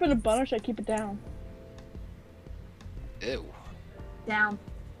put my hair up in a bun or should I keep it down? Ew. Down.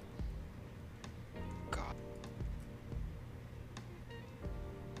 God.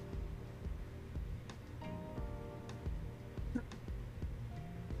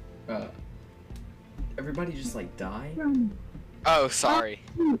 Everybody just like die? Oh, sorry.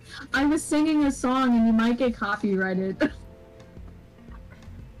 I was singing a song and you might get copyrighted.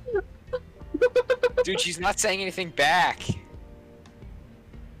 Dude, she's not saying anything back. He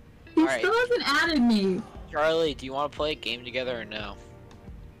Alright. still hasn't added me. Charlie, do you want to play a game together or no?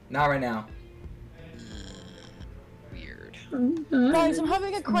 Not right now. Guys, I'm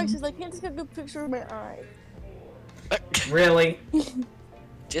having a crisis. I can't take a good picture of my eye. Really?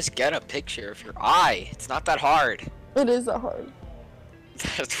 Just get a picture of your eye. It's not that hard. It is that hard.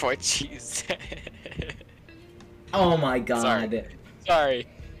 That's what she said. Oh my god. Sorry.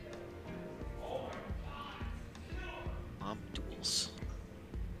 Duels.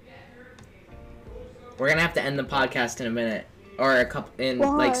 We're gonna have to end the podcast in a minute. Or a couple Why?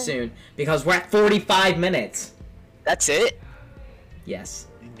 like soon. Because we're at 45 minutes. That's it? Yes.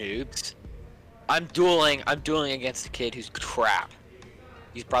 Noobs. I'm dueling against a kid who's crap.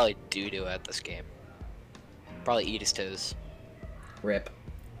 He's probably doo-doo at this game. Probably eat his toes. Rip.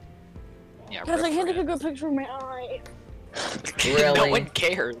 Yeah, Guys, rip I can't for take a him. good picture of my eye. Really? No one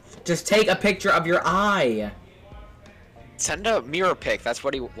cares. Just take a picture of your eye. Send a mirror pic. That's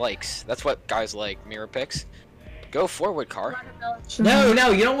what he likes. That's what guys like. Mirror pics. Go forward, car. No,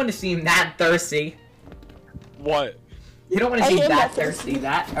 no, you don't want to seem that thirsty. What? You don't want to I seem am that that thirsty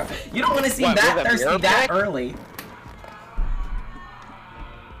you don't want to seem What, that with a thirsty mirror that pic? early.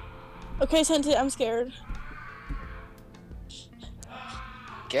 Okay, Sensei, I'm scared.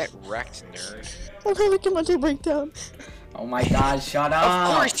 Get wrecked, nerd. I'm having a mental breakdown. Oh my god, shut Of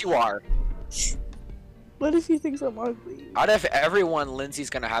up. course you are. What if he thinks I'm ugly? Out of everyone, Lindsay's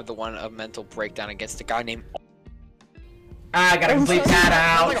gonna have the one of mental breakdown against a guy named. I gotta I'm complete sorry.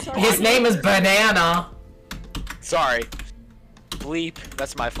 that I'm out. sorry. His name is Banana. Sorry. Bleep.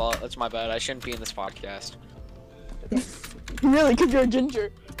 That's my fault. That's my bad. I shouldn't be in this podcast. Really? Because you're a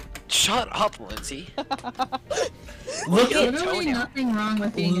ginger. Shut up, Lindsay. Look at Literally nothing wrong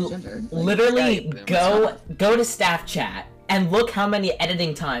with being a ginger. literally Yeah, go to staff chat and look how many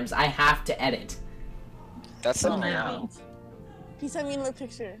editing times I have to edit. That's Oh, the no. He sent me another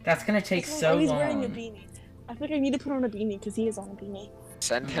picture. That's gonna take He's so wearing a long. beanie. I think I need to put on a beanie because he is on a beanie.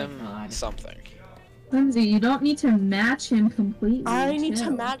 Send Oh my him God. something. Lindsay, you don't need to match him completely. I need to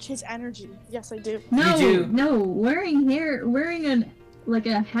chill. match his energy. Yes, I do. No, You do. no, wearing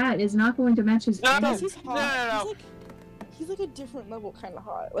a hat is not going to match his No, Guys, energy. he's hot. No. He's like a different level kind of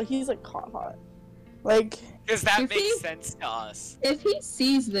hot. Like he's like hot. Like Because that If makes he- sense to us. If he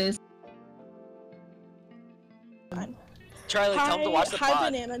sees this, Charlie, tell him to watch the hi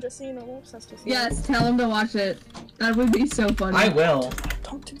pod. banana. Just so you know, I'm obsessed with you. yes, tell him to watch it. That would be so funny. I will.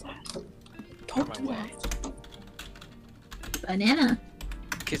 Don't do that. On Don't my do way. that. Banana.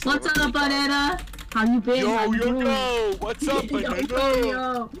 Kiss What's the up, Banana? How you been? How Yo, you doing? yo, what's up, Yo, banana?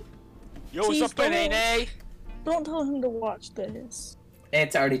 yo. Yo, what's Please up, banana? Don't tell him to watch this.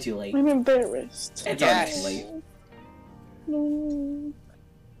 It's already too late. I'm embarrassed. It's Yes. already too late. No. I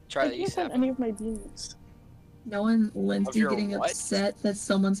Charlie, you can't find said. any of my beanies. No one, Lindsay, your getting what? upset that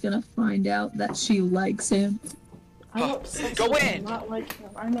someone's gonna find out that she likes him. I'm Oh, obsessed. go with in. him, Not like him.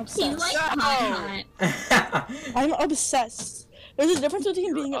 I'm He obsessed. likes No. hot. I'm obsessed. There's a difference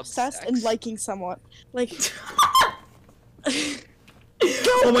between being You're obsessed and obsessed. liking someone. Like.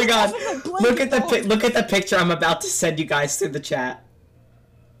 Oh my god. Look at the blanket. look at the picture I'm about to send you guys through the chat.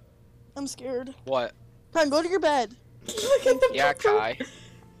 I'm scared. What? Come on, go to your bed. Look at the Yeah, picture. Kai.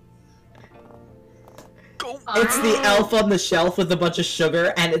 Go. It's the elf on the shelf with a bunch of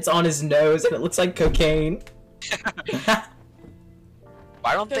sugar and it's on his nose and it looks like cocaine.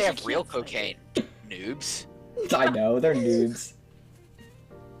 Why don't they There's a have real cute thing. cocaine? Noobs. I know, they're noobs.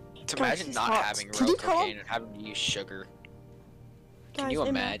 To Guys, imagine he's not hot. having Did real you tell cocaine and having to use sugar. Can Guys, you Emma,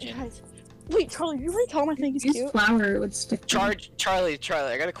 imagine? guys. Wait, Charlie, you really tell him I think he's Use cute? flour, it would stick. to him. Charlie,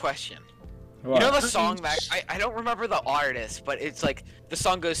 I got a question. What? You know the song that I don't remember the artist, but it's like the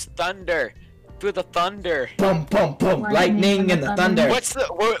song goes thunder through the thunder. Boom, boom, boom, lightning and the thunder. What's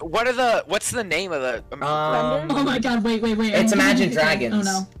the name of the Oh my god, wait. It's I'm gonna Imagine get it. Dragons.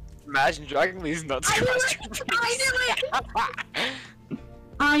 Oh no. Imagine Dragon these nuts. I knew across it! your I face.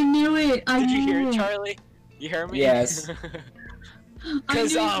 I knew it! I Did you knew hear it, it. Charlie? You hear me? Yes. I knew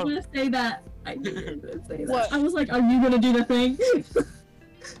 'Cause, you were gonna say that. I knew you were gonna say that. What? I was like, are you gonna do the thing?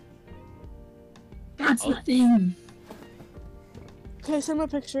 That's the thing. Okay, send me a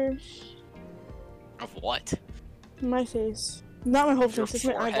picture. Of what? My face. Not my whole Your face, it's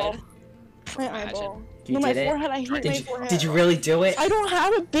my forehead? eyeball. My Imagine. eyeball. You No, my did it? forehead. I hate my forehead. Did you really do it? I don't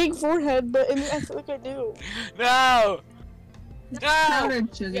have a big forehead, but I mean, I feel like I do. No! Powdered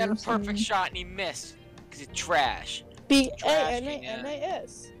No! sugar. He had a so- perfect shot and he missed. Because it's trash.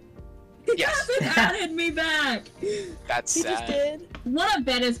 B-A-N-A-N-A-S. Yes. It added me back. That's He just sad. did. What I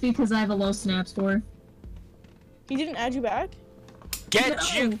bet is because I have a low snap score. He didn't add you back? Get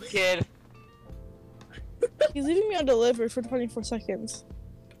No. you, kid! He's leaving me on deliver for 24 seconds.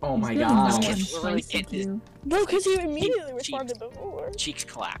 Oh my Still god. no one Literally likes get you. No, because he immediately Cheeks. responded before. Cheeks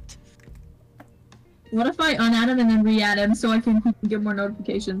clapped. What if I unadd him and then re-add him so I can get more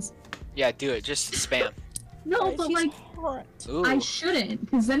notifications? Yeah, do it. Just spam. No, Guys, but he's like hot. Ooh. I shouldn't,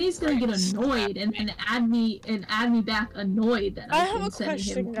 because then he's gonna get annoyed and add me back annoyed that I I have can a send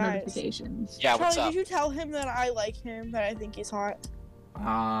question, him guys. notifications. Yeah, what's Charlie, up? did you tell him that I like him, that I think he's hot?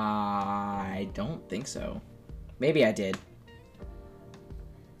 I don't think so. Maybe I did.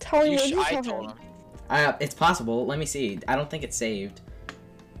 Tell me You what sh- you I tell told him. him. It's possible. Let me see. I don't think it's saved.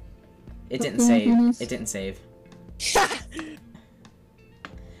 It But didn't oh my save. goodness. It didn't save.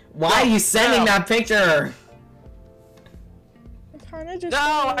 Why are you sending no. that picture? I kinda just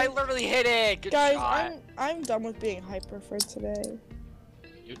No, wanna- I literally hit it. Good Guys, shot. I'm done with being hyper for today.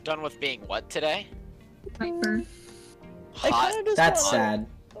 You're done with being what today? Hyper. I Hot. kinda just That's wanna- sad.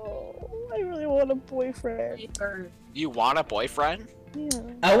 Oh, I really want a boyfriend. Hyper. You want a boyfriend? Yeah.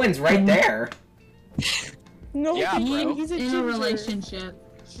 Owen's right there. No, Yeah, bro. he's a In ginger. a relationship.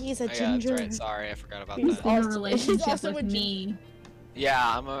 He's a Oh, yeah, that's ginger. right. Sorry, I forgot about He's that. In a Also- he's relationship also with a me.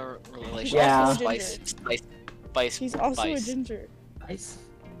 Yeah, I'm a relationship. Yeah. also a Spice, ginger. spice. He's also Spice. a ginger. Nice.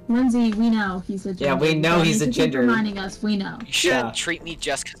 Lindsay, we know he's a ginger. Yeah, we know You he's need a to keep ginger. reminding us, we know. You shouldn't Yeah. treat me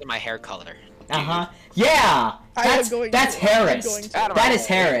just because of my hair color. Uh-huh. Yeah! I am That's going that's to. I'm Harris. going to. That is There's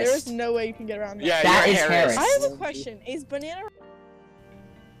Harris. no way you can get around that. Yeah, That you're is Harris. Harris. I have a question. Is Banana...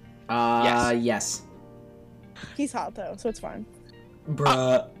 Yes. He's hot, though, so it's fine.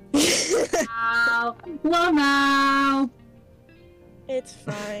 Bruh. Wow. Well, now. It's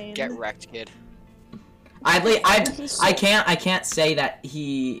fine. Get wrecked, kid. I can't say that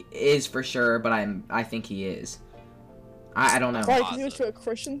he is for sure, but I think he is. I don't know. Why, because he went to a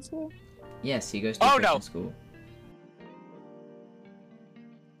Christian school? Yes, he goes to Oh, Christian no. school.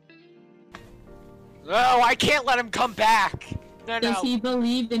 No, I can't let him come back. No, Does no, he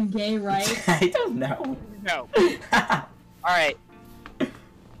believe in gay rights? I don't know. no. All right.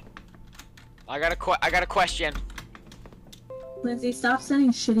 I got a question. Lindsay, stop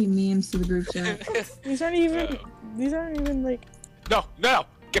sending shitty memes to the group chat. These aren't even like... No, no, no.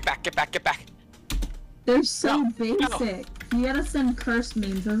 Get back, get back, get back. They're so No, basic. You gotta send curse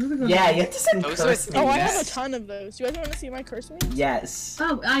memes. Those are the good Yeah, ones. you have to send Those curse are- memes. Oh, I have a Yes. ton of those. You guys want to see my curse memes? Yes.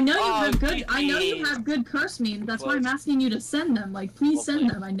 Oh, I know you Oh, have good. I know you please. have good curse memes. That's why I'm Please. asking you to send them. Like, please send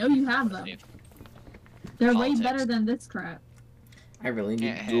them. I know you have them. They're way Politics. better than this crap. I really need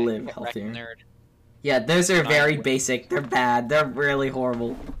Yeah, to live get wrecked, healthier. nerd. Yeah, those are very Nice. basic. They're bad. They're really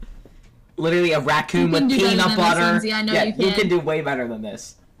horrible. Literally a raccoon You can with do better peanut than this, butter. Lindsay. I know Yeah, you you can. can do way better than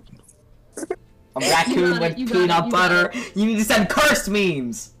this. A You raccoon got it, with you got it, peanut you got butter. You need to send cursed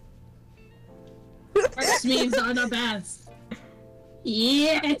memes. Curse memes are the best.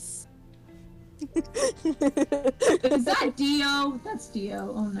 Yes. Is that Dio? That's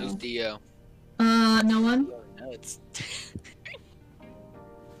Dio. Oh Who's no. Dio? No one. No, it's.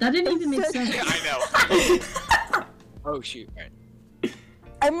 That didn't even make sense. I know. Oh shoot! All right.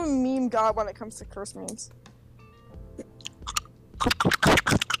 I'm a meme god when it comes to curse memes.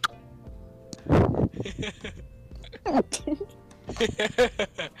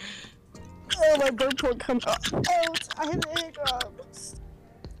 Oh, my burp won't come out. I have the hiccups.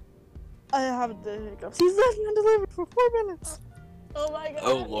 I have the hiccups. He's left me undelivered for 4 minutes. Oh my god.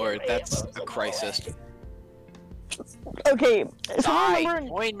 Oh lord, that's a crisis. Okay, someone Die! remember,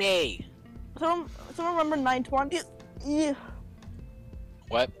 Join me! someone remember 920? Yeah.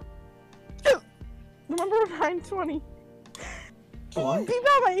 What? Remember 920? Can What? you beep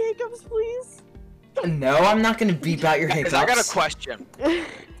out my hiccups, please? No, I'm not gonna beep out your Guys, hiccups. I got a question. I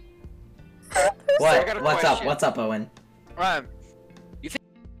What? got a What's up? question. What's up, Owen? You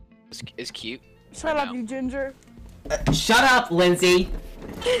think is cute? Shut I up, know. you ginger. Shut up, Lindsay.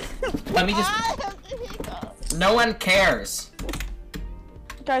 Let me just. I have the hiccups. No one cares.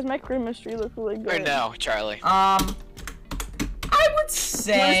 Guys, my chemistry looks really good. Or no, Charlie? I would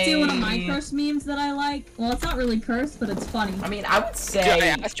say. Want to see one of my curse memes that I like? Well, it's not really curse, but it's funny. I mean, I would Yeah, say.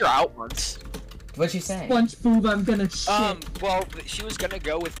 I asked her out once. What'd you say? SpongeBob, I'm gonna shit. Well, she was gonna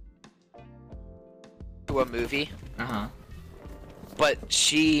go with to a movie, Uh huh. but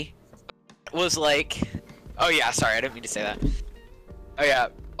she was like, "Oh yeah, sorry, I didn't mean to say that." Oh yeah.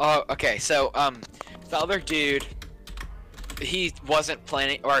 Oh, okay. So, the other dude, he wasn't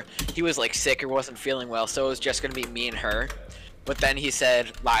planning, or he was like sick or wasn't feeling well, so it was just gonna be me and her. But then he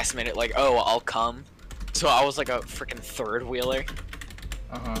said last minute, like, "Oh, I'll come." So I was like a freaking third wheeler.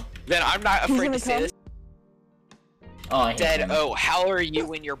 Uh huh. Then I'm not He's afraid gonna to say come? this. Oh, I hate Said, him. "Oh, how are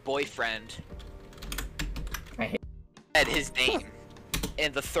you and your boyfriend?" I hate. Said his name,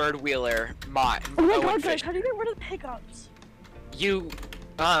 and the third wheeler, mine. Oh my Owen god, guys, Fish. how do you get rid of the hiccups? You,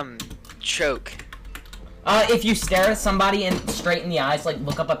 choke. If you stare at somebody and straight in the eyes, like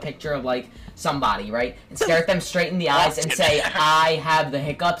look up a picture of like somebody, right? And stare at them straight in the eyes and say, I have the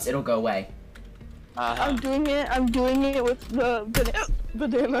hiccups, it'll go away. I'm doing it with the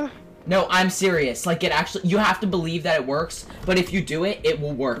banana. No, I'm serious. Like, it actually, you have to believe that it works, but if you do it, it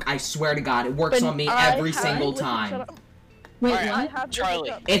will work. I swear to God, it works on me every single time. Wait, Alright, what? Charlie,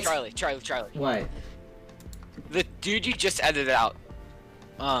 It's- Charlie. What? The dude you just edited out.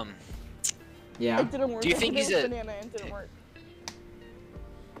 Yeah. It didn't work. Do you I think did it he's with a- banana and it didn't work.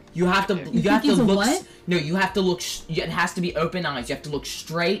 You have to, You think he's a look, what? no, you have to look, it has to be open eyes. You have to look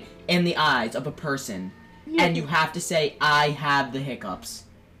straight in the eyes of a person, and you have to say, I have the hiccups.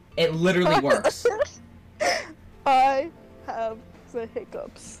 It literally works. I have the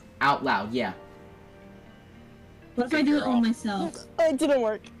hiccups. Out loud, yeah. What if I do it on myself? It didn't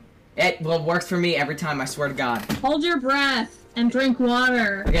work. It works for me every time, I swear to God. Hold your breath and drink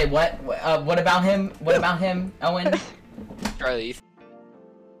water. Okay, what about him? What about him, Owen? Charlie,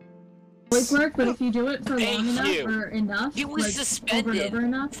 Always work, but if you do it for Thank long enough you. or enough, He was like, suspended over and over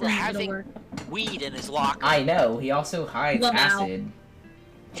enough, for then having it'll work. weed in his locker. I know, he also hides Well, now. acid.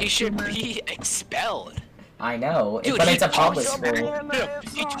 He should be expelled. I know, Dude, but he it's a public talks school. No,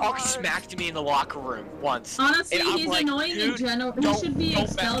 he talked smack to me in the locker room once. Honestly, And I'm he's like, annoying in dude, general. He don't- should be don't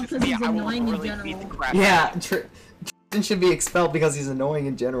expelled mess with because me. he's I will annoying in really beat the general. crap Yeah, out of Tristan should be expelled because he's annoying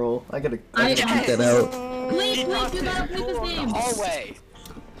in general. I gotta I- keep that out. Bleep, you gotta bleep his you. name. The hallway.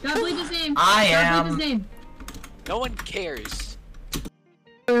 Gotta bleep his name. I Gotta bleep am. his name. No one cares.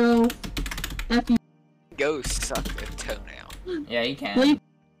 Girl. F you. Go suck a toenail. Yeah, you can. Bleep.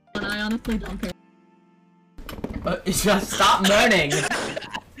 And I honestly don't care. Just stop moaning.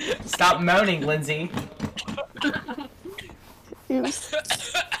 Stop moaning, Lindsay.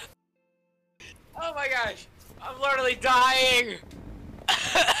 Oh my gosh, I'm literally dying.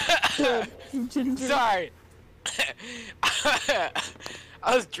 Sorry.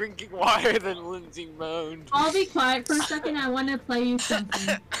 I was drinking water, then Lindsay moaned. I'll be quiet for a second. I want to play you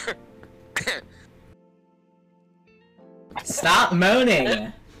something. Stop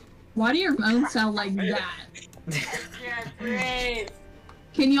moaning. Why do your moans sound like that? Yeah, great.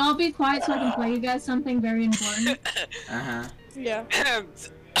 Can you all be quiet so I can play you guys something very important? Uh-huh. Yeah.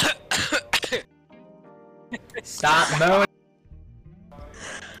 Stop moaning.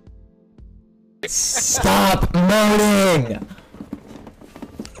 Stop moaning.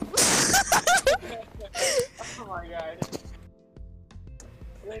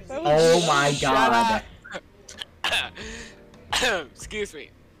 Oh my god. Oh my God. Excuse me.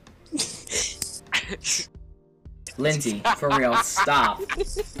 Lindsay, for real, stop.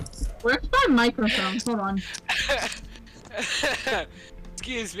 Where's my microphone? Hold on.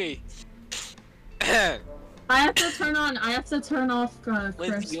 Excuse me. I have to turn off Chris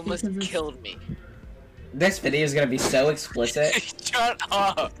Lindsay almost because it's... killed me. This video is gonna be so explicit. Shut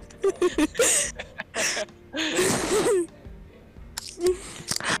up.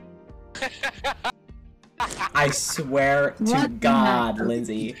 I swear to What God, the heck?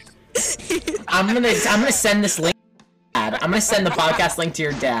 Lindsay. I'm gonna send this link to your dad. I'm gonna send the podcast link to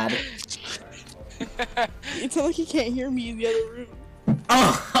your dad. It's not like you can't hear me in the other room.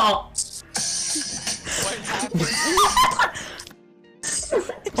 Oh, What happened?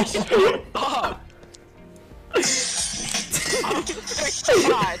 Oh. Oh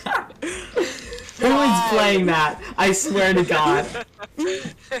my god. who is playing that? I swear to God.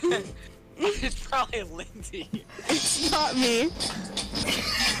 It's probably Lindsay. It's not me.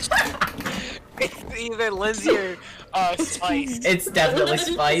 It's either Lindsay or Spice. It's definitely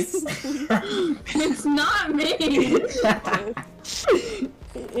Spice. It's not me!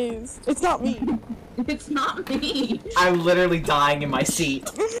 It is. It's not me. It's not me! I'm literally dying in my seat.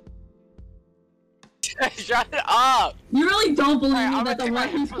 Shut up! You really don't believe Alright, me I'm that the gonna one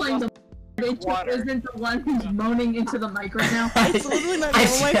take my who's playing the intro water. isn't the one who's moaning into the mic right now? It's literally not I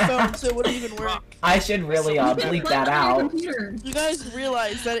on my should- phone, so it wouldn't even work. I should really bleep that Play on your out. computer. You guys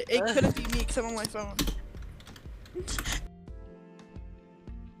realize that it couldn't be me because I'm on my phone.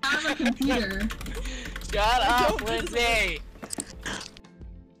 I have a computer. Shut up, don't do Lindsay!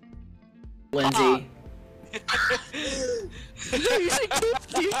 Lindsay. You should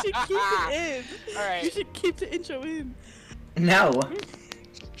keep it in. You Alright. should keep the intro in. No.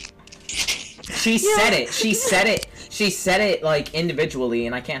 She said it. She said it. She said it like individually,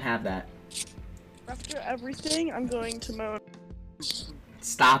 and I can't have that. After everything, I'm going to moan.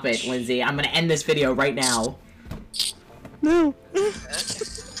 Stop it, Lindsay. I'm gonna end this video right now. No.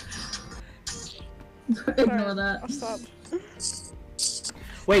 Ignore that. I'll stop.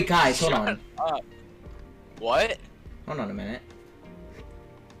 Wait, guys, hold on. What? Hold on a minute.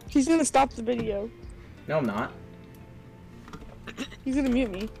 He's gonna stop the video. No, I'm not. You gonna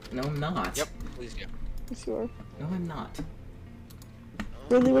mute me? No, I'm not. Yep, please do. You sure? No, I'm not.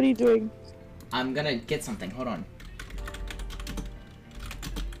 Really, what are you doing? I'm gonna get something. Hold on.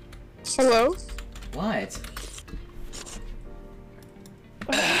 Hello? What?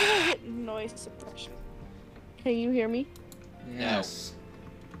 I'm gonna hit noise suppression. Can you hear me? Yes.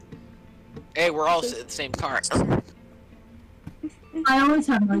 Hey, we're all in the same car. I always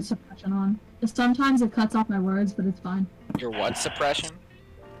have noise suppression on. Sometimes it cuts off my words, but it's fine. Your what suppression?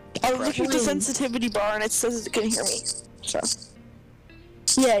 I was looking at the Suppression. sensitivity bar and it says it can hear me. So.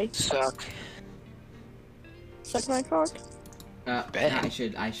 Yay. Suck. Suck my cock. Bet. I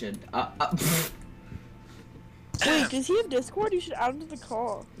should. Wait, does he have Discord? You should add him to the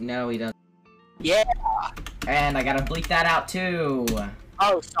call. No, he doesn't. Yeah. And I gotta bleep that out too.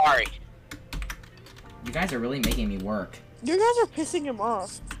 Oh, sorry. You guys are really making me work. You guys are pissing him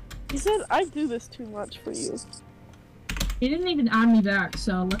off. He said, I do this too much for you. He didn't even add me back,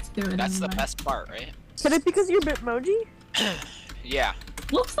 so let's do it That's anyway. the best part, right? Can it because you're Bitmoji? Yeah.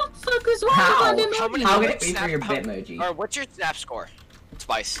 What the fuck is wrong How? with my How many- emoji? How Wait, can it be for your snap- Bitmoji? Or what's your snap score?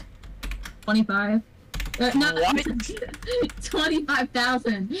 Spice. 25. No, What?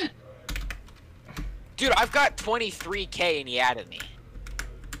 25,000. Dude, I've got 23K and he added me.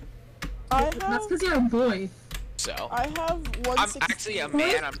 I That's have, because you're a boy. So. I have 116. I'm actually a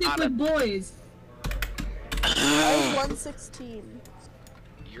man, I'm Stick not with a. boys. I have 116.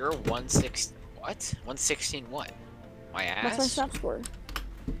 You're 116. What? 116 what? My That's my ass? snap score.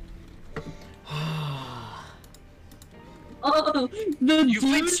 Oh, the You've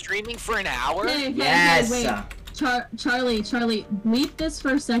been dude. streaming for an hour? Hey, Yes. wait. Charlie, bleep this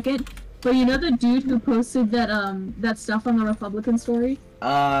for a second. But you know the dude who posted that that stuff on the Republican story?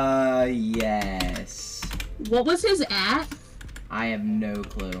 Yes. What was his at? I have no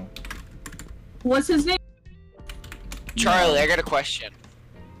clue. What's his name? Charlie, I got a question.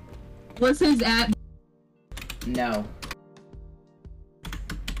 What's his at? No.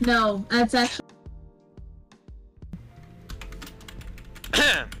 No, that's actually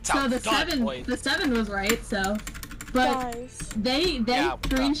so Sounds the done, seven. boy. The 7 was right. So, but Guys. they Yeah,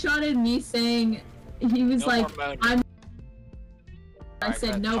 screenshotted me saying he was No like, more moaning. I'm. I Alright,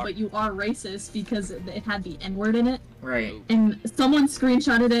 said go no, ahead, but you are racist because it had the N-word in it. Right. And someone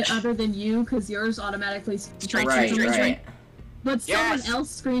screenshotted it other than you, because yours automatically Straight, Right. straight, Right. straight. But Yes. someone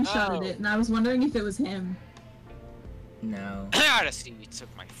else screenshotted Oh. it, and I was wondering if it was him. No. Odyssey, you took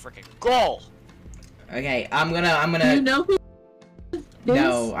my freaking goal. Okay. I'm Do you gonna. know who? it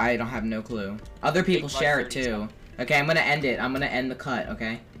No, is? I don't have no clue. Other people Big share Buck it too. Okay, I'm gonna end it. I'm gonna end the cut.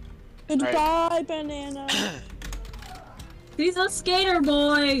 Okay. Goodbye, banana. He's a skater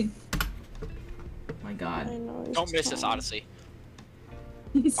boy. My God. I know. it's Don't miss this, fine. Odyssey.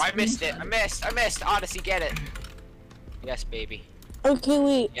 He's I missed it. screenshotted. I missed. Odyssey, get it. Yes, baby. Okay,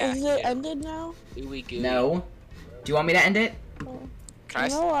 wait. Yeah, is yeah. it ended now? Ooey gooey. No. Do you want me to end it? Can I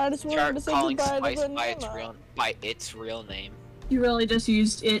No, I just wanted start to say calling goodbye Spice to by its real name? You really just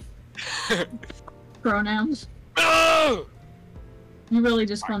used it pronouns. Oh! You really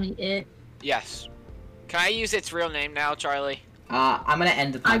just call me it. Yes. Can I use its real name now, Charlie? I'm gonna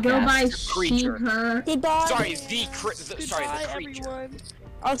end the podcast. I go by creature. she, her. Goodbye. Sorry, banana. sorry, the creature. Everyone.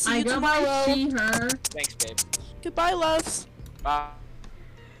 I'll see I you go by tomorrow. she, her. Thanks, babe. Goodbye, loves. Bye.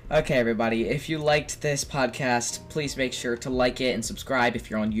 Okay, everybody, if you liked this podcast, please make sure to like it and subscribe if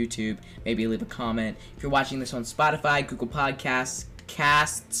you're on YouTube. Maybe leave a comment. If you're watching this on Spotify, Google Podcasts,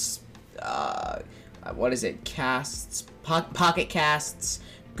 what is it? Pocket Casts,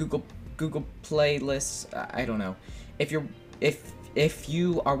 Google Playlists. I don't know. If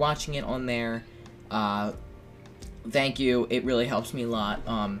you are watching it on there, thank you. It really helps me a lot.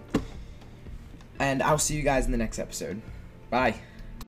 And I'll see you guys in the next episode. Bye.